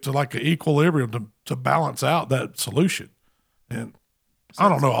get it to like an equilibrium to balance out that solution. And I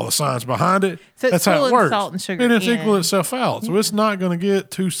don't know all the science behind it. So that's how it works. Salt and sugar, and it's equal itself out. So it's not going to get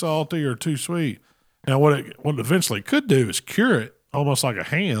too salty or too sweet. Now, what it eventually could do is cure it almost like a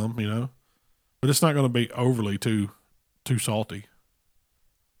ham, but it's not going to be overly too salty.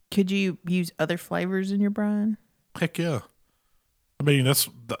 Could you use other flavors in your brine? Heck yeah. I mean,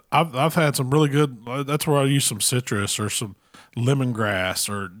 I've had some really good. That's where I use some citrus or some lemongrass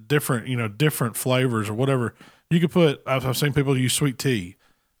or different flavors or whatever. You could put. I've seen people use sweet tea.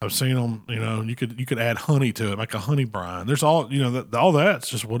 I've seen them. You could add honey to it, like a honey brine. There's all all that's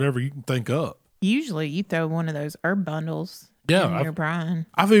just whatever you can think of. Usually, you throw one of those herb bundles in your brine.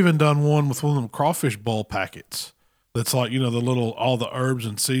 I've even done one with one of them crawfish bowl packets. That's like, all the herbs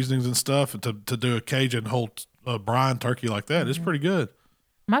and seasonings and stuff to do a Cajun whole brine turkey like that. It's pretty good.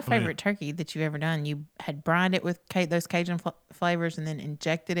 My favorite turkey that you've ever done, you had brined it with those Cajun flavors and then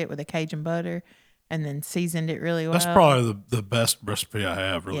injected it with a Cajun butter and then seasoned it really well. That's probably the best recipe I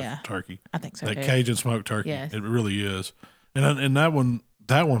have, really, for turkey. I think so, that Cajun smoked turkey. Yes. It really is. And that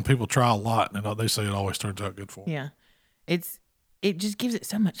one people try a lot, and they say it always turns out good for them. Yeah. It just gives it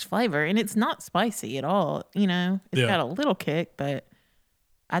so much flavor, and it's not spicy at all. It's got a little kick, but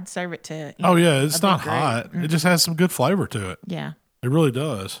I'd serve it to. It's not hot. Mm-hmm. It just has some good flavor to it. Yeah, it really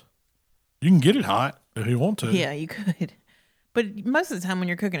does. You can get it hot if you want to. Yeah, you could. But most of the time when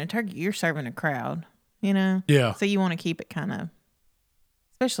you're cooking a turkey, you're serving a crowd. Yeah. So you want to keep it kind of,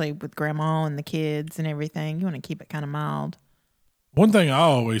 especially with grandma and the kids and everything. You want to keep it kind of mild. One thing I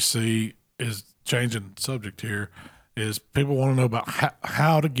always see is, changing subject here, is people want to know about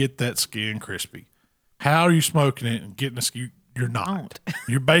how to get that skin crispy. How are you smoking it and getting the skin? You're not.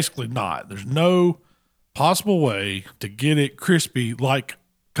 You're basically not. There's no possible way to get it crispy like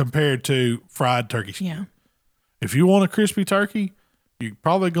compared to fried turkey skin. Yeah. If you want a crispy turkey, you're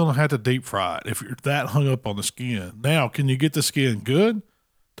probably going to have to deep fry it if you're that hung up on the skin. Now, can you get the skin good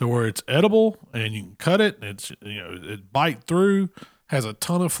to where it's edible and you can cut it and it bite through, has a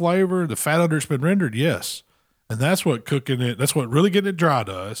ton of flavor, the fat under it's been rendered? Yes. And that's what really getting it dry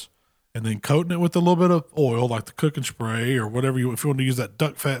does. And then coating it with a little bit of oil, like the cooking spray or whatever if you want to use that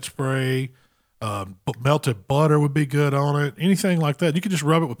duck fat spray, melted butter would be good on it. Anything like that. You can just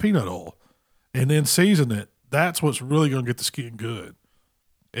rub it with peanut oil and then season it. That's what's really going to get the skin good.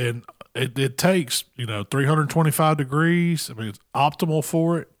 And it takes, 325 degrees. I mean, it's optimal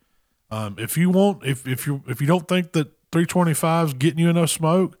for it. If you don't think that 325 is getting you enough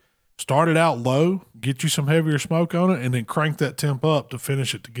smoke, start it out low, get you some heavier smoke on it, and then crank that temp up to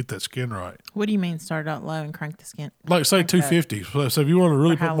finish it to get that skin right. What do you mean start out low and crank the skin? Like say 250. So if you want to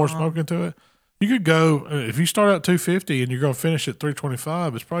really put more smoke into it, you could go, if you start out 250 and you're going to finish at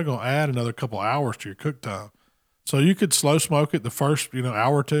 325, it's probably going to add another couple hours to your cook time. So you could slow smoke it the first,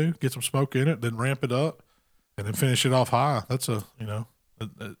 hour or two, get some smoke in it, then ramp it up, and then finish it off high. That's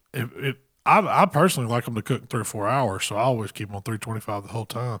I personally like them to cook 3 or 4 hours, so I always keep them on 325 the whole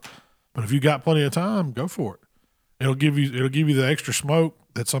time. But if you got plenty of time, go for it. It'll give you the extra smoke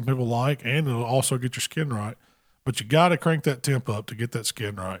that some people like, and it'll also get your skin right. But you got to crank that temp up to get that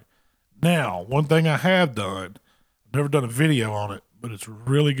skin right. Now, one thing I have done, I've never done a video on it, but it's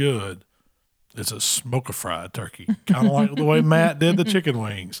really good. It's a smoke-a-fried turkey, kind of like the way Matt did the chicken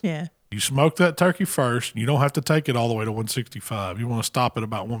wings. Yeah. You smoke that turkey first. You don't have to take it all the way to 165. You want to stop at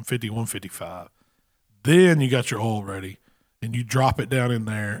about 150, 155. Then you got your oil ready, and you drop it down in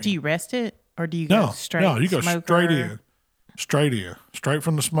there. Do you rest it, or do you go straight? No, you go straight in, straight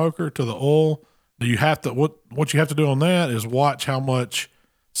from the smoker to the oil. Do you have to? What you have to do on that is watch how much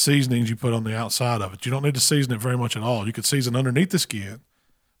seasonings you put on the outside of it. You don't need to season it very much at all. You could season underneath the skin,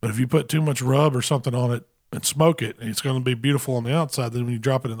 but if you put too much rub or something on it and smoke it, and it's going to be beautiful on the outside, then when you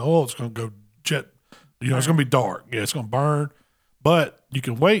drop it in the oil, it's going to go It's going to be dark. Yeah, it's going to burn. But you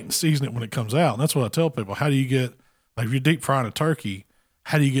can wait and season it when it comes out. And that's what I tell people. How do you get, like if you're deep frying a turkey,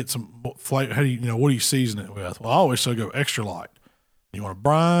 how do you get some flavor? How do you, what do you season it with? Well, I always say go extra light. You want to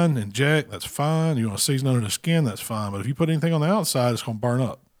brine, inject, that's fine. You want to season under the skin, that's fine. But if you put anything on the outside, it's going to burn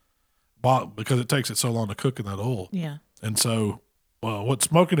up because it takes it so long to cook in that oil. Yeah. And so what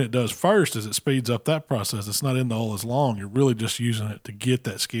smoking it does first is it speeds up that process. It's not in the oil as long. You're really just using it to get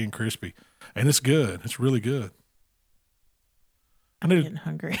that skin crispy. And it's good. It's really good. I'm getting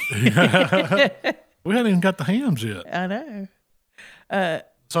hungry. We hadn't even got the hams yet. I know.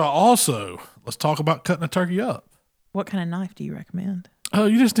 So also, let's talk about cutting a turkey up. What kind of knife do you recommend? Oh,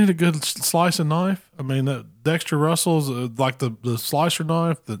 you just need a good slicing knife. I mean, Dexter Russell's like the slicer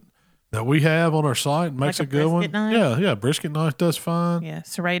knife that we have on our site makes Like a good one. knife? Yeah, brisket knife does fine. Yeah,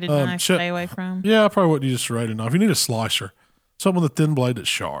 serrated knife, stay away from. Yeah, I probably wouldn't use a serrated knife. You need a slicer, something with a thin blade that's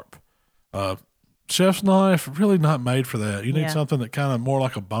sharp. Chef's knife, really not made for that. You need something that kind of more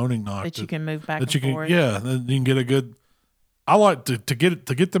like a boning knife that you can move back and forth. Yeah, then you can get a good. I like to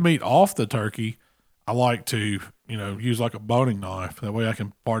get the meat off the turkey. I like to use like a boning knife. That way I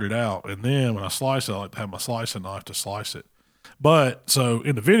can part it out, and then when I slice it, I like to have my slicing knife to slice it. But so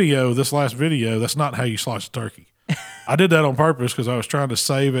in the video, this last video, that's not how you slice a turkey. I did that on purpose because I was trying to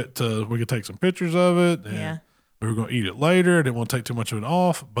save it to we could take some pictures of it. And we were going to eat it later. I didn't want to take too much of it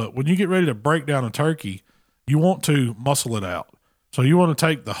off. But when you get ready to break down a turkey, you want to muscle it out. So you want to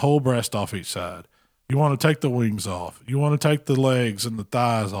take the whole breast off each side. You want to take the wings off. You want to take the legs and the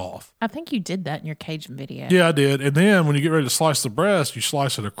thighs off. I think you did that in your Cajun video. Yeah, I did. And then when you get ready to slice the breast, you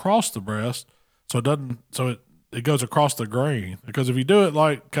slice it across the breast so it goes across the grain. Because if you do it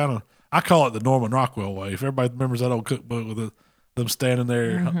like I call it the Norman Rockwell way. If everybody remembers that old cookbook with them standing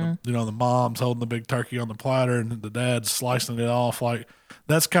there, the mom's holding the big turkey on the platter and the dad's slicing it off, like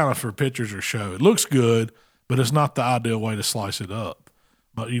that's kind of for pictures or show. It looks good, but it's not the ideal way to slice it up.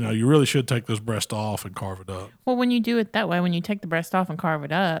 But, you really should take those breasts off and carve it up. Well, when you do it that way, when you take the breast off and carve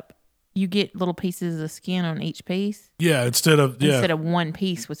it up, you get little pieces of skin on each piece. Yeah, instead of one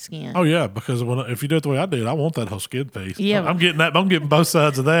piece with skin. Oh, yeah, because if you do it the way I did, I want that whole skin piece. Yeah. I'm getting that. I'm getting both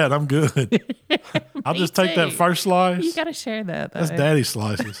sides of that. I'm good. I'll just take that first slice. You got to share that, though. That's daddy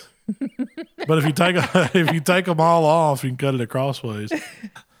slices. But if you take them all off, you can cut it crossways.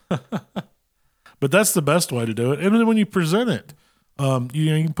 But that's the best way to do it. And then when you present it,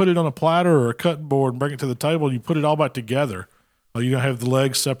 you can put it on a platter or a cutting board and bring it to the table, and you put it all back together. You have the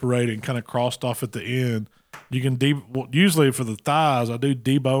legs separated and kind of crossed off at the end. You can usually for the thighs, I do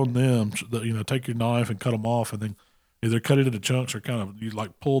debone them. Take your knife and cut them off, and then either cut it into chunks or kind of use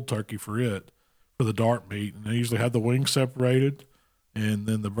like pulled turkey for the dark meat. And they usually have the wings separated, and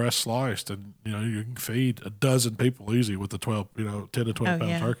then the breast sliced. And you can feed a dozen people easy with the 10 to 12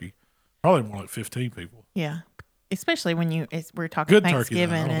 pound turkey. Probably more like 15 people. Yeah. Especially when we're talking good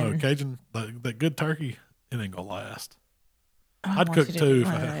Thanksgiving. Turkey, I don't know. Cajun, that good turkey, it ain't going to last. Oh, I'd cook too.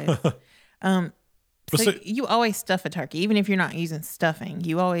 So you always stuff a turkey, even if you're not using stuffing.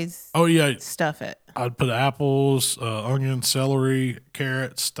 You always stuff it. I'd put apples, onions, celery,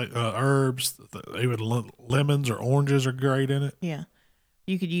 carrots, herbs. Even lemons or oranges are great in it. Yeah.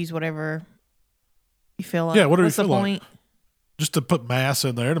 You could use whatever you feel like. Yeah, whatever What's you feel the point? like. Just to put mass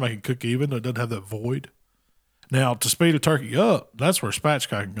in there to make it cook even. It doesn't have that void. Now, to speed a turkey up, that's where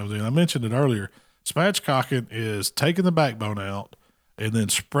spatchcocking comes in. I mentioned it earlier. Spatchcocking is taking the backbone out and then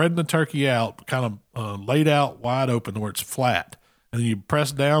spreading the turkey out, kind of laid out wide open where it's flat. And then you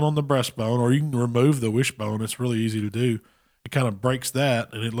press down on the breastbone, or you can remove the wishbone. It's really easy to do. It kind of breaks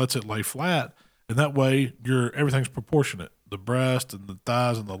that, and it lets it lay flat. And that way, everything's proportionate. The breast and the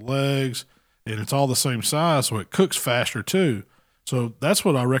thighs and the legs, and it's all the same size, so it cooks faster too. So that's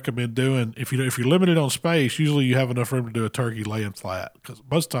what I recommend doing. If you're limited on space, usually you have enough room to do a turkey laying flat, because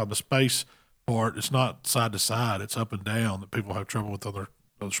most of the time the space part, it's not side to side, it's up and down that people have trouble with other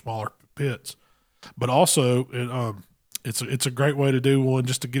smaller pits. But also, it's a great way to do one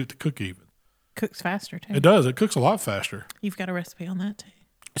just to get it to cook even. Cooks faster too. It does. It cooks a lot faster. You've got a recipe on that too.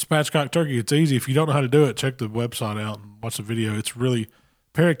 Spatchcock turkey, it's easy. If you don't know how to do it, check the website out and watch the video. It's really,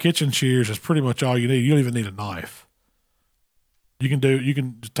 a pair of kitchen shears is pretty much all you need. You don't even need a knife. You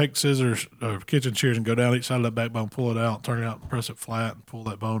can take scissors or kitchen shears and go down each side of that backbone, pull it out, turn it out, and press it flat, and pull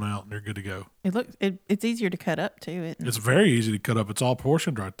that bone out, and you're good to go. It's easier to cut up too. Isn't it? It's very easy to cut up. It's all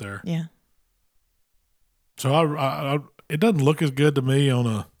portioned right there. Yeah. So it doesn't look as good to me on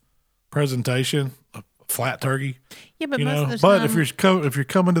a presentation, a flat turkey. Yeah, but most of the time, if you're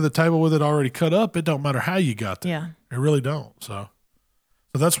coming to the table with it already cut up, it don't matter how you got there. Yeah. It really don't. So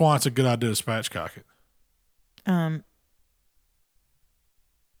that's why it's a good idea to spatchcock it.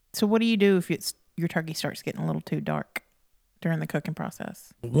 So what do you do if your turkey starts getting a little too dark during the cooking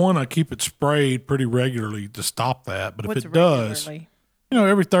process? One, I keep it sprayed pretty regularly to stop that. But What's if it does, regularly?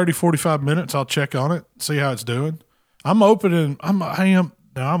 every 30, 45 minutes, I'll check on it, see how it's doing. I'm opening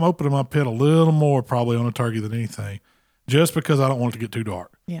my pit a little more probably on a turkey than anything, just because I don't want it to get too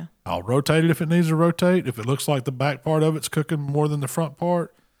dark. Yeah. I'll rotate it if it needs to rotate. If it looks like the back part of it's cooking more than the front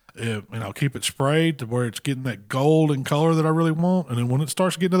part, and I'll keep it sprayed to where it's getting that golden color that I really want. And then when it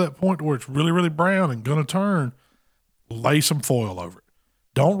starts getting to that point where it's really, really brown and going to turn, lay some foil over it.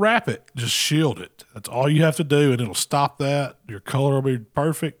 Don't wrap it, just shield it. That's all you have to do, and it'll stop that. Your color will be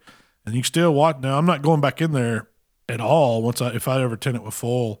perfect, and you still watch. Now, I'm not going back in there at all if I ever tint it with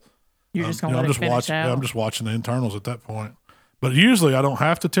foil. You're just going to let it finish out? I'm just watching the internals at that point. But usually I don't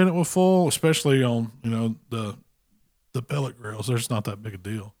have to tint it with foil, especially on the pellet grills. There's not that big a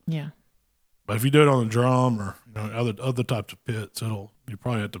deal. Yeah. But if you do it on a drum or other types of pits, you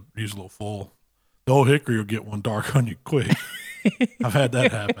probably have to use a little foil. The old hickory will get one dark on you quick. I've had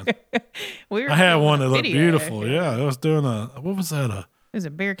that happen. I had one that looked beautiful. Yeah, I was doing what was that? It was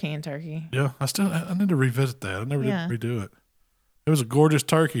a beer can turkey. Yeah, I need to revisit that. I never did redo it. It was a gorgeous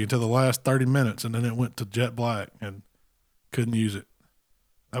turkey until the last 30 minutes, and then it went to jet black and couldn't use it.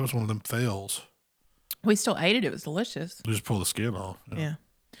 That was one of them fails. We still ate it. It was delicious. Just pull the skin off. Yeah.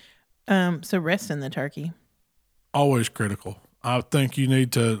 So resting the turkey. Always critical. I think you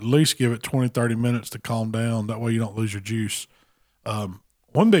need to at least give it 20, 30 minutes to calm down. That way you don't lose your juice.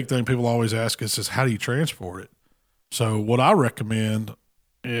 One big thing people always ask us is, how do you transport it? So what I recommend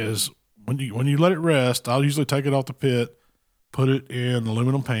is when you let it rest, I'll usually take it off the pit, put it in an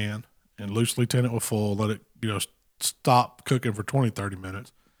aluminum pan, and loosely tint it with foil. Let it stop cooking for 20, 30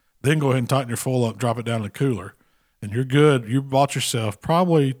 minutes. Then go ahead and tighten your foil up, drop it down in the cooler, and you're good. You bought yourself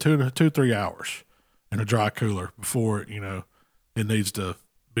probably 3 hours in a dry cooler before it needs to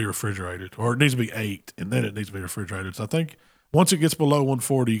be refrigerated, or it needs to be ate, and then it needs to be refrigerated. So I think once it gets below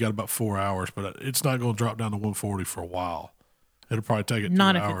 140, you got about 4 hours, but it's not going to drop down to 140 for a while. It'll probably take it 2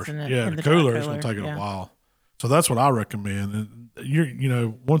 Not if hours. it's in the cooler, dry it's going to take it yeah. a while. So that's what I recommend. And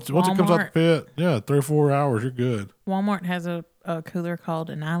once it comes out the pit, 3 or 4 hours, you're good. Walmart has a cooler called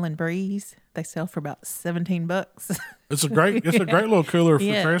an Island Breeze. They sell for about $17. It's a great little cooler for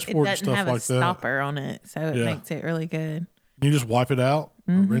transport and stuff like that. It doesn't have a stopper on it, so it makes it really good. You just wipe it out,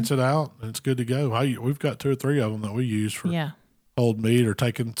 rinse it out, and it's good to go. We've got 2 or 3 of them that we use for old meat or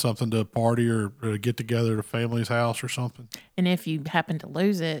taking something to a party or a get together at a family's house or something. And if you happen to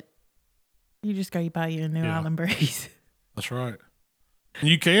lose it, you just go buy you a new Island Breeze. That's right. And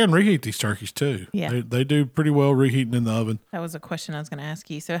you can reheat these turkeys too. Yeah. They do pretty well reheating in the oven. That was a question I was going to ask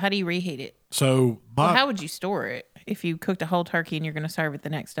you. So how do you reheat it? So how would you store it if you cooked a whole turkey and you're going to serve it the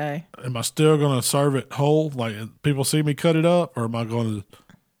next day? Am I still going to serve it whole? Like people see me cut it up, or am I going to?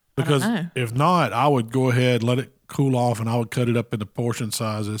 Because if not, I would go ahead, let it cool off, and I would cut it up into portion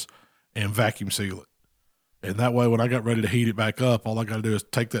sizes and vacuum seal it. And that way, when I got ready to heat it back up, all I got to do is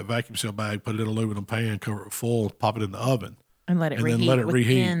take that vacuum seal bag, put it in an aluminum pan, cover it full, pop it in the oven. And let it reheat. Then let it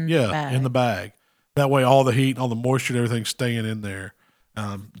reheat. In the bag. That way, all the heat, all the moisture, and everything's staying in there.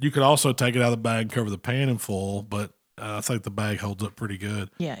 You could also take it out of the bag and cover the pan in full, but I think the bag holds up pretty good.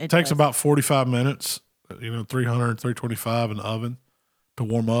 Yeah, it takes about 45 minutes, 300, 325 in the oven to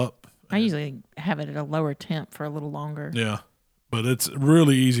warm up. I usually have it at a lower temp for a little longer. Yeah, but it's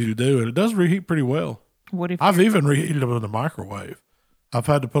really easy to do, and it does reheat pretty well. I've even reheated them in the microwave. I've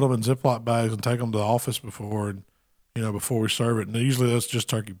had to put them in Ziploc bags and take them to the office before, and before we serve it. And usually that's just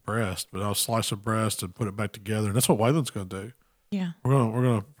turkey breast, but I'll slice a breast and put it back together, and that's what Waylon's going to do. Yeah, we're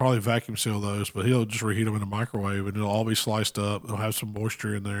gonna probably vacuum seal those, but he'll just reheat them in the microwave, and it'll all be sliced up. It'll have some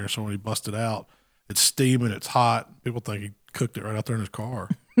moisture in there, so when he busts it out, it's steaming, it's hot. People think he cooked it right out there in his car.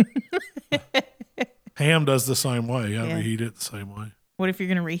 Ham does the same way. I reheat it the same way. What if you're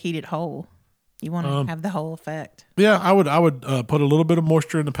going to reheat it whole? You want to have the whole effect. Yeah, I would put a little bit of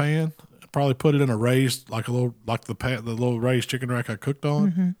moisture in the pan. Probably put it in a raised, the little raised chicken rack I cooked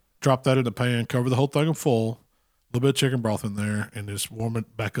on. Mm-hmm. Drop that in the pan, cover the whole thing in full, a little bit of chicken broth in there, and just warm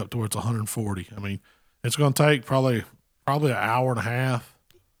it back up towards 140. I mean, it's going to take probably an hour and a half,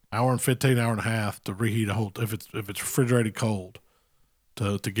 hour and 15, hour and a half to reheat a whole. If it's refrigerated cold,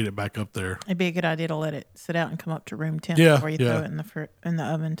 to get it back up there. It'd be a good idea to let it sit out and come up to room temp before you throw it in the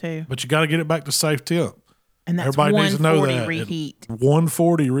oven too. But you got to get it back to safe temp. And that's everybody needs to know that reheat.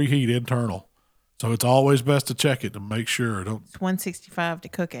 140 reheat internal. So it's always best to check it to make sure. It's 165 to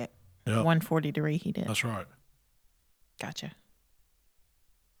cook it. Yep. 140 to reheat it. That's right. Gotcha.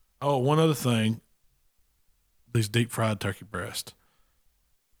 Oh, one other thing. These deep fried turkey breast.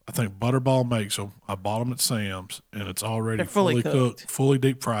 I think Butterball makes them. I bought them at Sam's, and it's already fully cooked, fully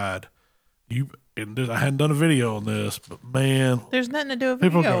deep fried. I hadn't done a video on this, but man, There's nothing to do a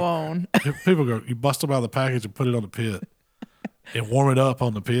People video go- on. people go, you bust them out of the package and put it on the pit and warm it up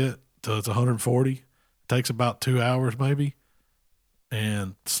on the pit till it's 140. It takes about 2 hours maybe,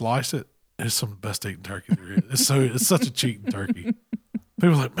 and slice it. It's some of the best eating turkey there is. It's such a cheating turkey.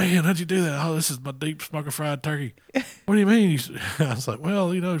 People are like, man, how'd you do that? Oh, this is my deep smoker fried turkey. What do you mean? I was like,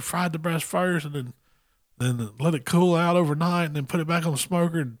 well, fried the breast first and then let it cool out overnight and then put it back on the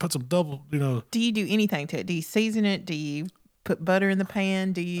smoker and put some double, Do you do anything to it? Do you season it? Do you put butter in the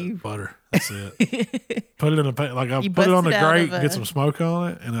pan? Do you butter. That's it. Put it in a pan. Like I You put it on the bust it out grate of and get a- some smoke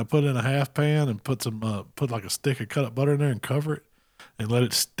on it, and I put it in a half pan and put like a stick of cut up butter in there and cover it and let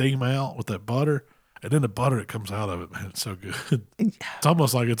it steam out with that butter. And then the butter that comes out of it, man, it's so good. It's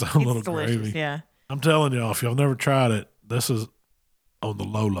almost like its own little it's delicious, gravy. yeah. I'm telling y'all, if y'all never tried it, this is on the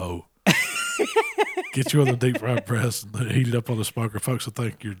low. Get you on the deep fried press and heat it up on the smoker. Folks will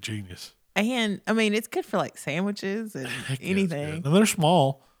think you're a genius. And I mean, it's good for like sandwiches and Heck yeah, it's anything. good. And they're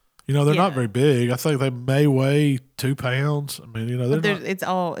small. They're Yeah. not very big. I think they may weigh 2 pounds. I mean, they're But not. it's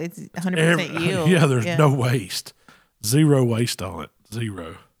 100% yield. Yeah, there's no waste. Zero waste on it.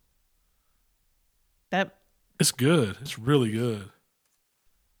 Zero. It's good. It's really good.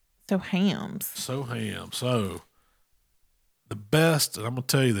 So hams. So ham. So the best, and I'm gonna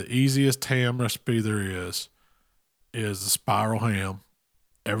tell you the easiest ham recipe there is the spiral ham.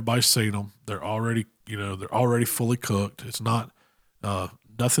 Everybody's seen them. They're already fully cooked. It's not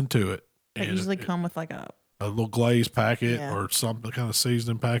nothing to it. They And usually come with like a little glaze packet Yeah. or some kind of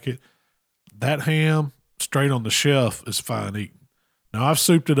seasoning packet. That ham straight on the shelf is fine eating. Now I've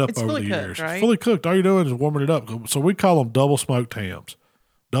souped it up It's over fully the cooked, years. right? It's fully cooked. All you're doing is warming it up. So we call them double smoked hams,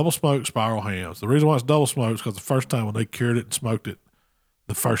 double smoked spiral hams. The reason why it's double smoked is because the first time when they cured it and smoked it,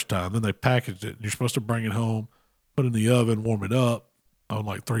 the first time, then they packaged it. And you're supposed to bring it home, put it in the oven, warm it up on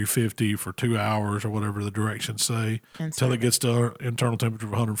like 350 for 2 hours or whatever the directions say, and until it gets to internal temperature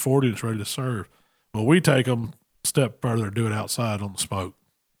of 140 and it's ready to serve. Well, we take them a step further and do it outside on the smoke.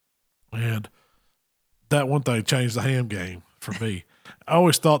 And that one thing changed the ham game for me. I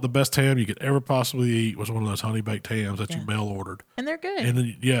always thought the best ham you could ever possibly eat was one of those honey baked hams that you mail ordered. And they're good. And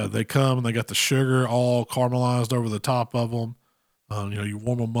then, they come and they got the sugar all caramelized over the top of them. You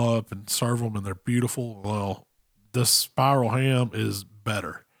warm them up and serve them and they're beautiful. Well, this spiral ham is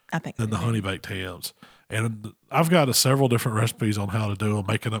better I think than the so. honey baked hams. And I've got several different recipes on how to do them,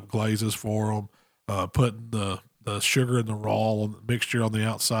 making up glazes for them, putting the sugar and the raw mixture on the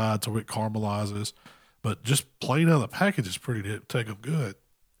outside so it caramelizes. But just plain out of the package is pretty to take them good.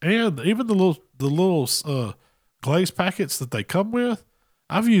 And even the little glaze packets that they come with,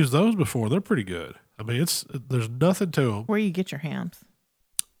 I've used those before. They're pretty good. I mean, there's nothing to them. Where you get your hams?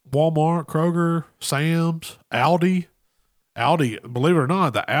 Walmart, Kroger, Sam's, Aldi. Believe it or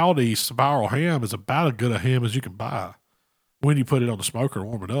not, the Aldi spiral ham is about as good a ham as you can buy when you put it on the smoker and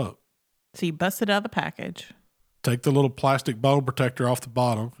warm it up. So you bust it out of the package. Take the little plastic bone protector off the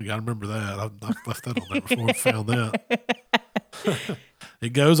bottom. You got to remember that. I've left that on there before I found that.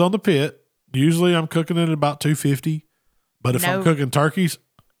 It goes on the pit. Usually I'm cooking it at about 250. But if I'm No. cooking turkeys,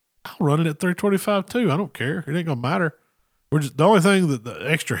 I'll run it at 325 too. I don't care. It ain't going to matter. The only thing that the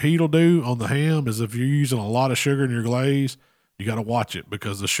extra heat will do on the ham is if you're using a lot of sugar in your glaze, you got to watch it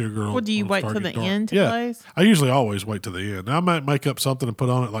because the sugar will. Well, do you will wait start till the getting dark. end to Yeah. glaze? I usually always wait to the end. Now, I might make up something and put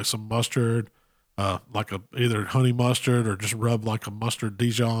on it like some mustard, like either honey mustard or just rub like a mustard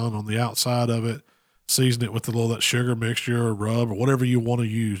Dijon on the outside of it. Season it with that sugar mixture or rub or whatever you want to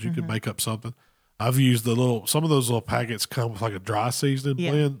use. You can make up something. I've used some of those little packets come with like a dry seasoning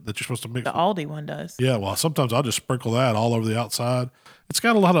blend that you're supposed to mix. The Aldi one does. Yeah, well, sometimes I'll just sprinkle that all over the outside. It's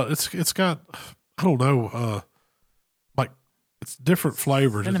got a lot of it's got I don't know, like it's different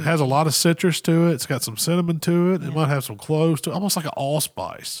flavors. Cinnamon. It has a lot of citrus to it. It's got some cinnamon to it. It might have some cloves to it, almost like an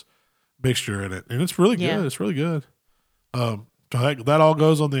allspice mixture in it, and it's really good. Yeah. It's really good. So that all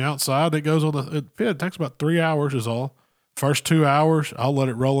goes on the outside. It goes on the pit. It takes about 3 hours is all. First 2 hours, I'll let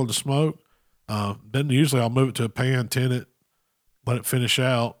it roll into smoke. Then usually I'll move it to a pan, tin it, let it finish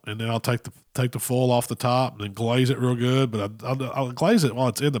out, and then I'll take the foil off the top and then glaze it real good. But I'll glaze it while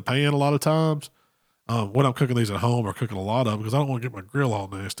it's in the pan a lot of times. When I'm cooking these at home or cooking a lot of them, because I don't want to get my grill all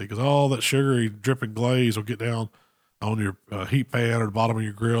nasty, because all that sugary dripping glaze will get down on your heat pan or the bottom of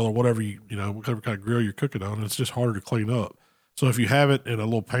your grill or whatever whatever kind of grill you're cooking on. And it's just harder to clean up. So if you have it in a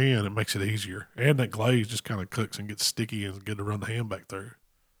little pan, it makes it easier. And that glaze just kind of cooks and gets sticky and it's good to run the ham back through.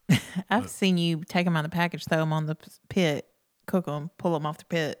 I've seen you take them out of the package, throw them on the pit, cook them, pull them off the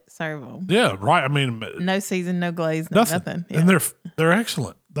pit, serve them. Yeah, right. I mean, No season, no glaze, no nothing. Yeah. And they're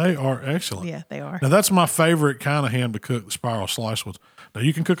excellent. They are excellent. Yeah, they are. Now that's my favorite kind of ham to cook, the spiral slice ones. Now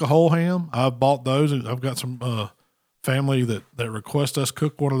you can cook a whole ham. I've bought those, and I've got some family that request us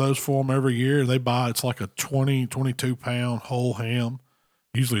cook one of those for them every year. They buy, it's like a 22 pound whole ham.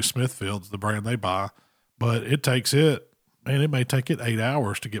 Usually Smithfield's the brand they buy, but it takes it. Man, it may take it 8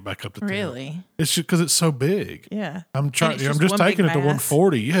 hours to get back up to 10. Really? It's just because it's so big. Yeah. I'm trying. it's I'm just just one taking big it to mass.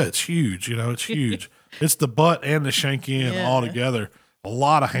 140. Yeah, it's huge. It's huge. It's the butt and the shank end Yeah. all together. A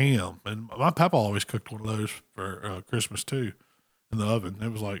lot of ham, and my papa always cooked one of those for Christmas too, in the oven.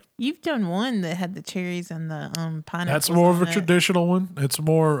 It was like You've done one that had the cherries and the pineapple. that's more of a traditional one. It's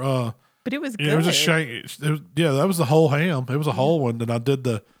more. But it was good. It was a shank. That was the whole ham. It was a whole one. And I did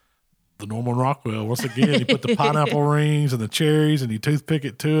the Norman Rockwell. Once again, you put the pineapple rings and the cherries, and you toothpick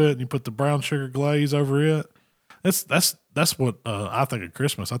it to it, and you put the brown sugar glaze over it. That's what I think of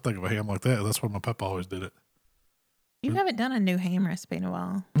Christmas. I think of a ham like that. That's what my papa always did it. You haven't done a new ham recipe in a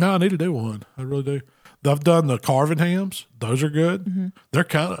while. No, I need to do one. I really do. I've done the carving hams. Those are good. Mm-hmm. They're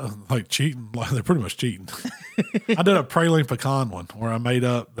kind of like cheating. They're pretty much cheating. I did a praline pecan one where I made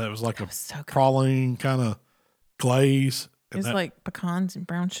up that was like a So good. praline kind of glaze. It was like pecans and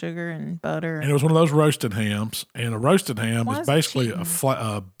brown sugar and butter. And it was one of those roasted hams. And a roasted ham Why is is it basically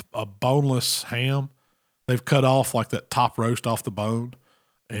cheating? a boneless ham. They've cut off like that top roast off the bone,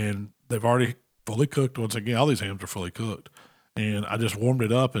 and they've already fully cooked. Once again, all these hams are fully cooked. And I just warmed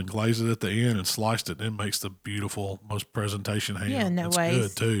it up and glazed it at the end and sliced it. And it makes the beautiful, most presentation ham. Yeah, no it's waste.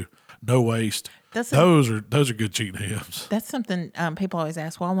 good too. No waste. That's Those are good cheating hams. That's something people always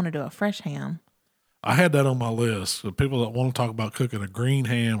ask. Well, I want to do a fresh ham. I had that on my list. So people that want to talk about cooking a green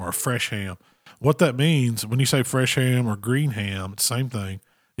ham or a fresh ham, what that means when you say fresh ham or green ham, it's the same thing.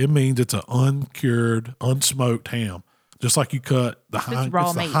 It means it's an uncured, unsmoked ham, just like you cut the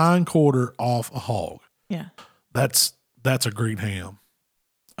raw meat. hind quarter off a hog. Yeah, That's a green ham,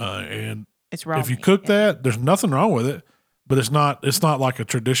 and it's raw. if you meat, cook yeah. that, there's nothing wrong with it. But it's not like a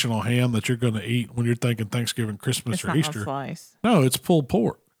traditional ham that you're going to eat when you're thinking Thanksgiving, Christmas, It's or not no Easter. slice. No, it's pulled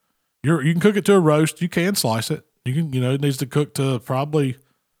pork. You can cook it to a roast. You can slice it. You can, it needs to cook to probably,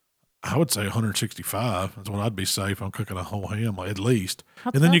 I would say 165. That's what I'd be safe on cooking a whole ham, at least.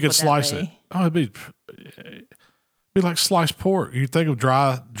 How And then you tough can would that slice it. be? Oh, it'd be like sliced pork. You think of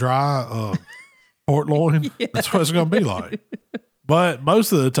dry pork loin. That's what it's going to be like. But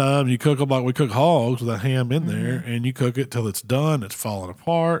most of the time, you cook them like we cook hogs with that ham in there, and you cook it till it's done. It's falling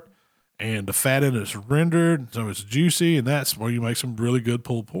apart, and the fat in it's rendered, so it's juicy, and that's where you make some really good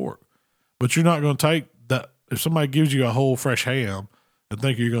pulled pork. But you're not going to take that. If somebody gives you a whole fresh ham and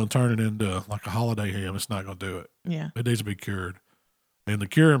think you're going to turn it into like a holiday ham, it's not going to do it. Yeah, It needs to be cured. And the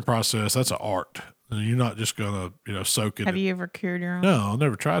curing process, that's an art. And you're not just going to, soak it. have you ever cured your own? No, I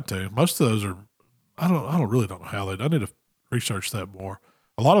never tried to. Most of those are, I really don't know how I need to research that more.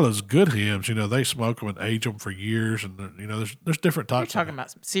 A lot of those good hams, they smoke them and age them for years, and there's different You're types. talking of about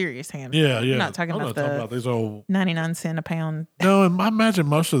some serious hams. Yeah. You're not talking I'm about not the talking about these old. 99 cents a pound. No, and I imagine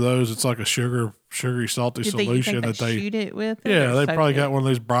most of those, it's like a sugary, salty You solution think that they. shoot it with? it Yeah, or they soak probably it? got one of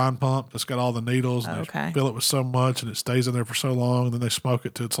these brine pump that's got all the needles, and Okay. they fill it with so much, and it stays in there for so long, and then they smoke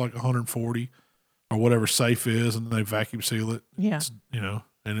it to it's like 140 or whatever safe is, and then they vacuum seal it. Yeah. It's,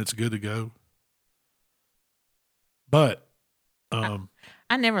 and it's good to go. But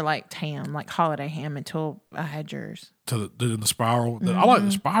I never liked ham, like holiday ham, until I had yours. in the spiral, I like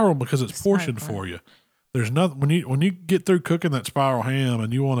the spiral because it's It's so portioned fun. for you. There's nothing when you get through cooking that spiral ham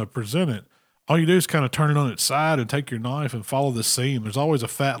and you want to present it. All you do is kind of turn it on its side and take your knife and follow the seam. There's always a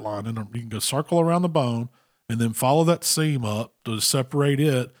fat line in there. You can go circle around the bone and then follow that seam up to separate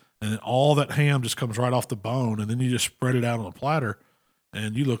it, and then all that ham just comes right off the bone, and then you just spread it out on a platter,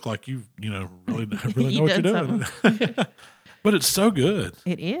 and you look like you really You know what you're done doing. But it's so good,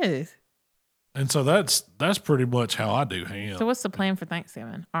 It is. and so that's pretty much how I do ham. So what's the plan for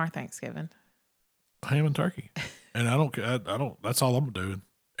Thanksgiving? Our Thanksgiving. Ham and turkey, and I don't. That's all I'm doing.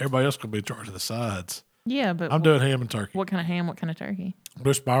 Everybody else gonna be in charge of the sides. Yeah, but I'm doing ham and turkey. what kind of ham? What kind of turkey? I'm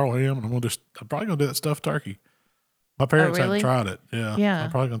doing spiral ham, and I'm probably gonna do that stuffed turkey. My parents really? haven't tried it. Yeah, Yeah.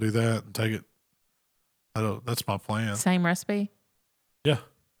 I'm probably gonna do that and take it. That's my plan. Same recipe? Yeah,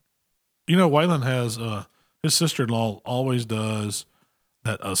 Waylon has his sister-in-law always does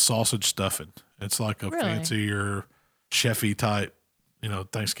that sausage stuffing. It's like a Really? fancier chefy type,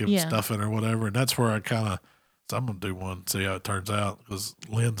 Thanksgiving Yeah. stuffing or whatever. And that's where I so I'm gonna do one, see how it turns out, because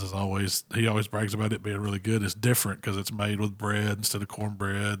Lynn's he always brags about it being really good. It's different because it's made with bread instead of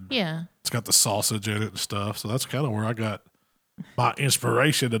cornbread. Yeah. It's got the sausage in it and stuff. So that's kind of where I got my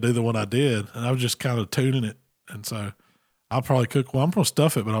inspiration to do the one I did, and I was just kind of tuning it. And so I'll probably cook. Well, I'm gonna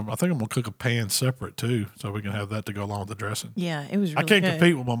stuff it, but I think I'm gonna cook a pan separate too, so we can have that to go along with the dressing. Yeah, it was. Really I can't good.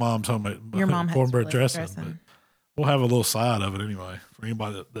 compete with my mom's homemade Your mom has cornbread delicious dressing, but we'll have a little side of it anyway for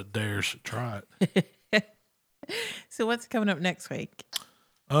anybody that dares try it. So what's coming up next week?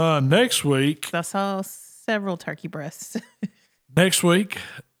 Next week, I saw several turkey breasts. I'm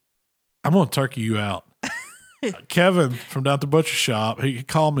gonna turkey you out. Kevin from down at the butcher shop, he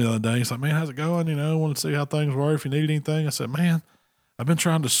called me the other day. He's like, "Man, how's it going? You know, want to see how things were. If you need anything." I said, "Man, I've been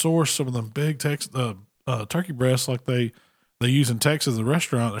trying to source some of them big turkey breasts like they use in Texas. The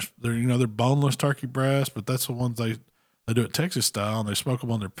restaurant, they're boneless turkey breasts, but that's the ones they do it Texas style, and they smoke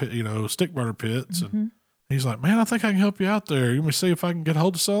them on their pit, stick burner pits." Mm-hmm. And he's like, "Man, I think I can help you out there. Let me see if I can get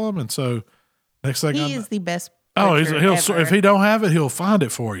hold of some." And so next thing he is the best. he'll ever. if he don't have it, he'll find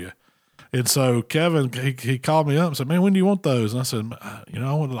it for you. And so Kevin, he called me up and said, "Man, when do you want those?" And I said,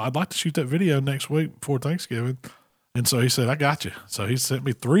 "I'd like to shoot that video next week before Thanksgiving." And so he said, "I got you." So he sent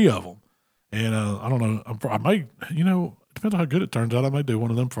me 3 of them. And I don't know, I may, depends on how good it turns out, I may do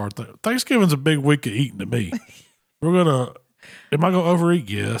one of them for our Thanksgiving's a big week of eating to me. Am I going to overeat?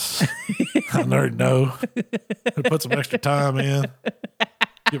 Yes. I already know. Put some extra time in.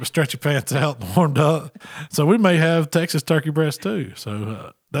 Get my stretchy pants out and warmed up. So we may have Texas turkey breast too.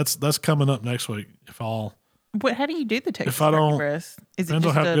 So that's coming up next week. How do you do the Texas I turkey don't- breast? Is it depends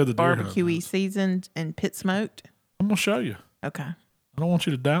on just how good the deer hunt barbecue-y is. seasoned and pit smoked? I'm going to show you. Okay. I don't want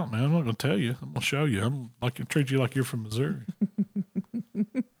you to doubt me. I'm not going to tell you. I'm going to show you. I'm like to treat you like you're from Missouri.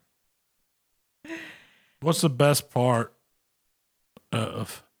 What's the best part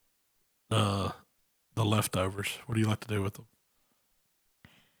of the leftovers? What do you like to do with them?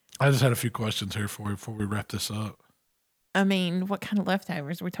 I just had a few questions here for you before we wrap this up. I mean, what kind of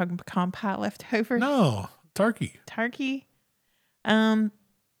leftovers? Are we talking pecan pie leftovers? No, turkey. Turkey? I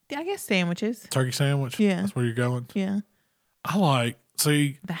guess sandwiches. Turkey sandwich? Yeah. That's where you're going? Yeah.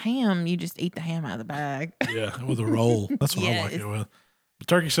 See, The ham, you just eat the ham out of the bag. yeah, with a roll. That's what I like it with. The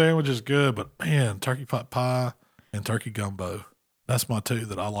turkey sandwich is good, but man, turkey pot pie and turkey gumbo. That's my 2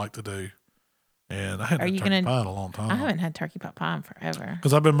 that I like to do. And I hadn't had turkey pie in a long time. I haven't had turkey pot pie in forever.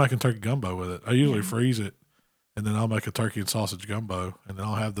 Because I've been making turkey gumbo with it. I usually freeze it, and then I'll make a turkey and sausage gumbo, and then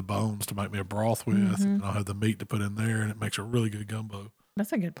I'll have the bones to make me a broth with, and I'll have the meat to put in there, and it makes a really good gumbo.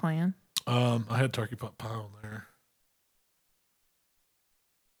 That's a good plan. I had turkey pot pie on there.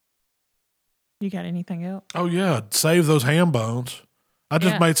 You got anything else? Oh, yeah. Save those ham bones. I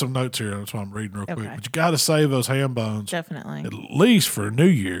just Yeah. made some notes here. That's why I'm reading real quick. Okay. But you got to save those ham bones Definitely. at least for New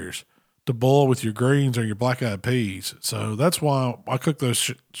Year's to boil with your greens or your black-eyed peas. So that's why I cook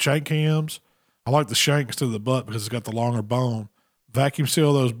those shank hams. I like the shank instead of the butt because it's got the longer bone. Vacuum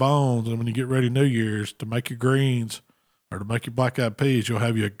seal those bones, and when you get ready New Year's to make your greens or to make your black-eyed peas, you'll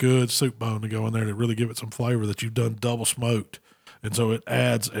have you a good soup bone to go in there to really give it some flavor that you've done double smoked. And so it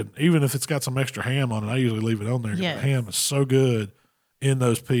adds, and even if it's got some extra ham on it, I usually leave it on there. Yes. The ham is so good in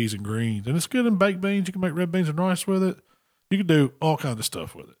those peas and greens. And it's good in baked beans. You can make red beans and rice with it. You can do all kinds of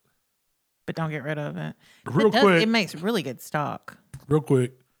stuff with it. But don't get rid of it. Real quick. It makes really good stock. Real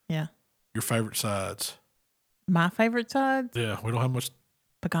quick. Yeah. Your favorite sides. My favorite sides? Yeah, we don't have much.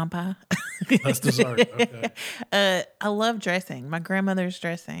 Pecan pie. That's dessert. Okay. I love dressing. My grandmother's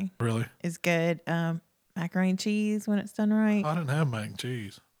dressing Really? is good. Macaroni and cheese when it's done right. I didn't have mac and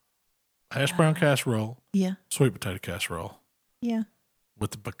cheese. Hash brown casserole, Yeah. sweet potato casserole Yeah.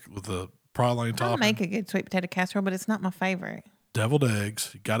 with the praline I topping. make a good sweet potato casserole, but it's not my favorite. Deviled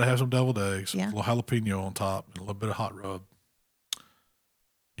eggs. You got to have some deviled eggs. Yeah. A little jalapeno on top and a little bit of hot rub.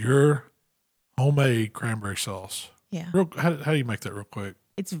 Your homemade cranberry sauce. Yeah. How do you make that real quick?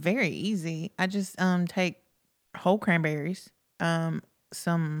 It's very easy. I just take whole cranberries,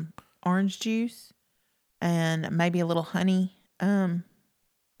 some orange juice, and maybe a little honey. I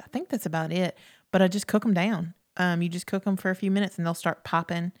think that's about it. But I just cook them down. You just cook them for a few minutes, and they'll start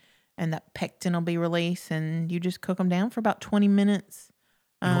popping, and that pectin will be released, and you just cook them down for about 20 minutes.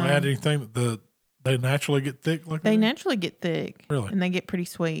 You don't add anything they naturally get thick like They that? naturally get thick. Really? And they get pretty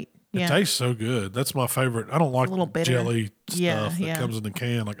sweet. It Yeah. tastes so good. That's my favorite. I don't like little the bitter. jelly stuff Yeah, that yeah. comes in the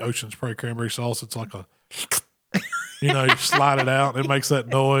can, like Ocean Spray cranberry sauce. It's like you slide it out and it makes that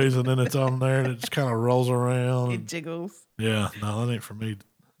noise, and then it's on there and it just kind of rolls around. It jiggles. Yeah, no, that ain't for me.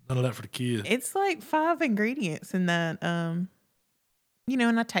 None of that for the kids. It's like 5 ingredients in that. And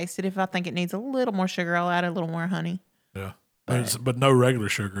I taste it. If I think it needs a little more sugar, I'll add a little more honey. Yeah, but no regular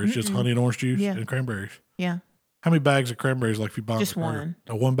sugar. It's just honey and orange juice Yeah. and cranberries. Yeah. How many bags of cranberries, like if you buy Just them? one.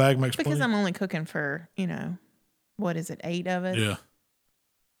 One bag makes Because plenty? I'm only cooking for, what is it, 8 of it? Yeah.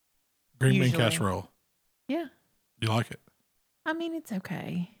 Green bean Usually. casserole. Yeah. You like it? I mean, it's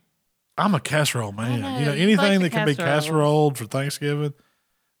okay. I'm a casserole man. know, You know, you anything like the that can be casseroles. casseroled for Thanksgiving,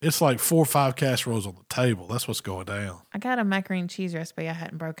 it's like 4 or 5 casseroles on the table. That's what's going down. I got a macaroni and cheese recipe I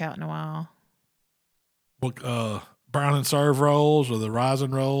hadn't broke out in a while. What brown and serve rolls or the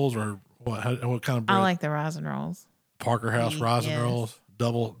rising rolls or what kind of bread? I like the rising rolls. Parker House rising Yes. rolls,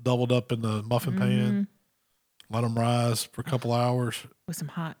 doubled up in the muffin pan. Let them rise for a couple hours. With some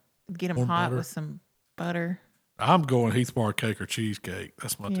hot, get them Warm hot butter. with some butter. I'm going Heath Bar cake or cheesecake.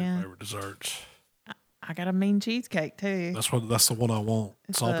 That's my two Yeah. favorite desserts. I got a mean cheesecake too That's the one I want.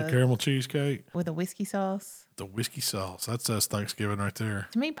 It's Salted a- caramel cheesecake, with a whiskey sauce. the whiskey sauce. That's Thanksgiving right there.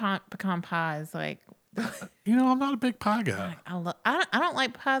 To me, pecan pie is like You know, I'm not a big pie guy. I don't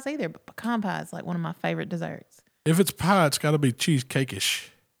like pies either, but pecan pie is like one of my favorite desserts. If it's pie, it's got to be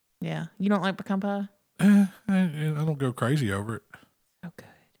cheesecake-ish. Yeah, you don't like pecan pie? I don't go crazy over it. So good.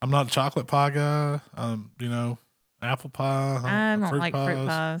 I'm not a chocolate pie guy. You know, apple pie. I don't fruit like pies. fruit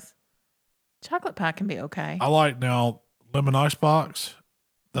pies. Chocolate pie can be okay. I like now lemon ice box.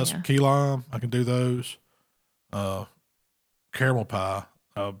 That's Yeah. key lime. I can do those. Caramel pie.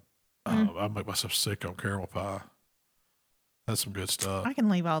 I make myself sick on caramel pie. That's some good stuff. I can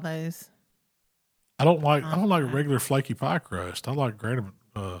leave all those. I don't like regular flaky pie crust. I like graham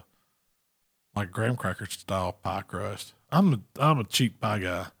cracker style pie crust. I'm a cheap pie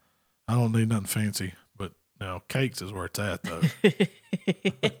guy. I don't need nothing fancy. But now cakes is where it's at though.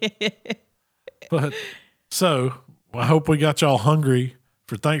 But so I hope we got y'all hungry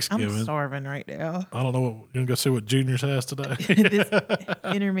for Thanksgiving. I'm starving right now. I don't know what you're gonna go see what Junior's has today. This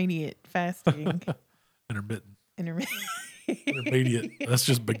intermediate fasting. Intermediate. That's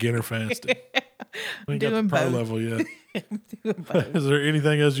just beginner fasting. We ain't got the Doing pro both. level yet. I'm doing both. Is there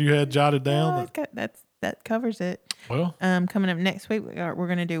anything else you had jotted down? That covers it. Well, Coming up next week, we're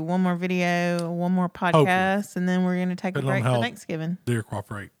going to do one more video, one more podcast, and then we're going to take a Depending on break for how- Thanksgiving. dear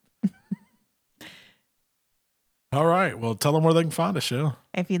cooperate. All right. Well, tell them where they can find us, Shell.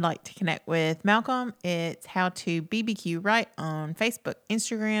 If you'd like to connect with Malcolm, it's How to BBQ Right on Facebook,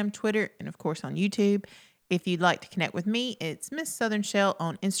 Instagram, Twitter, and of course on YouTube. If you'd like to connect with me, it's Miss Southern Shell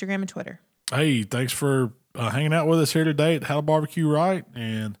on Instagram and Twitter. Hey, thanks for hanging out with us here today at How to Barbecue Right,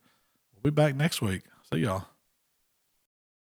 and we'll be back next week. See y'all.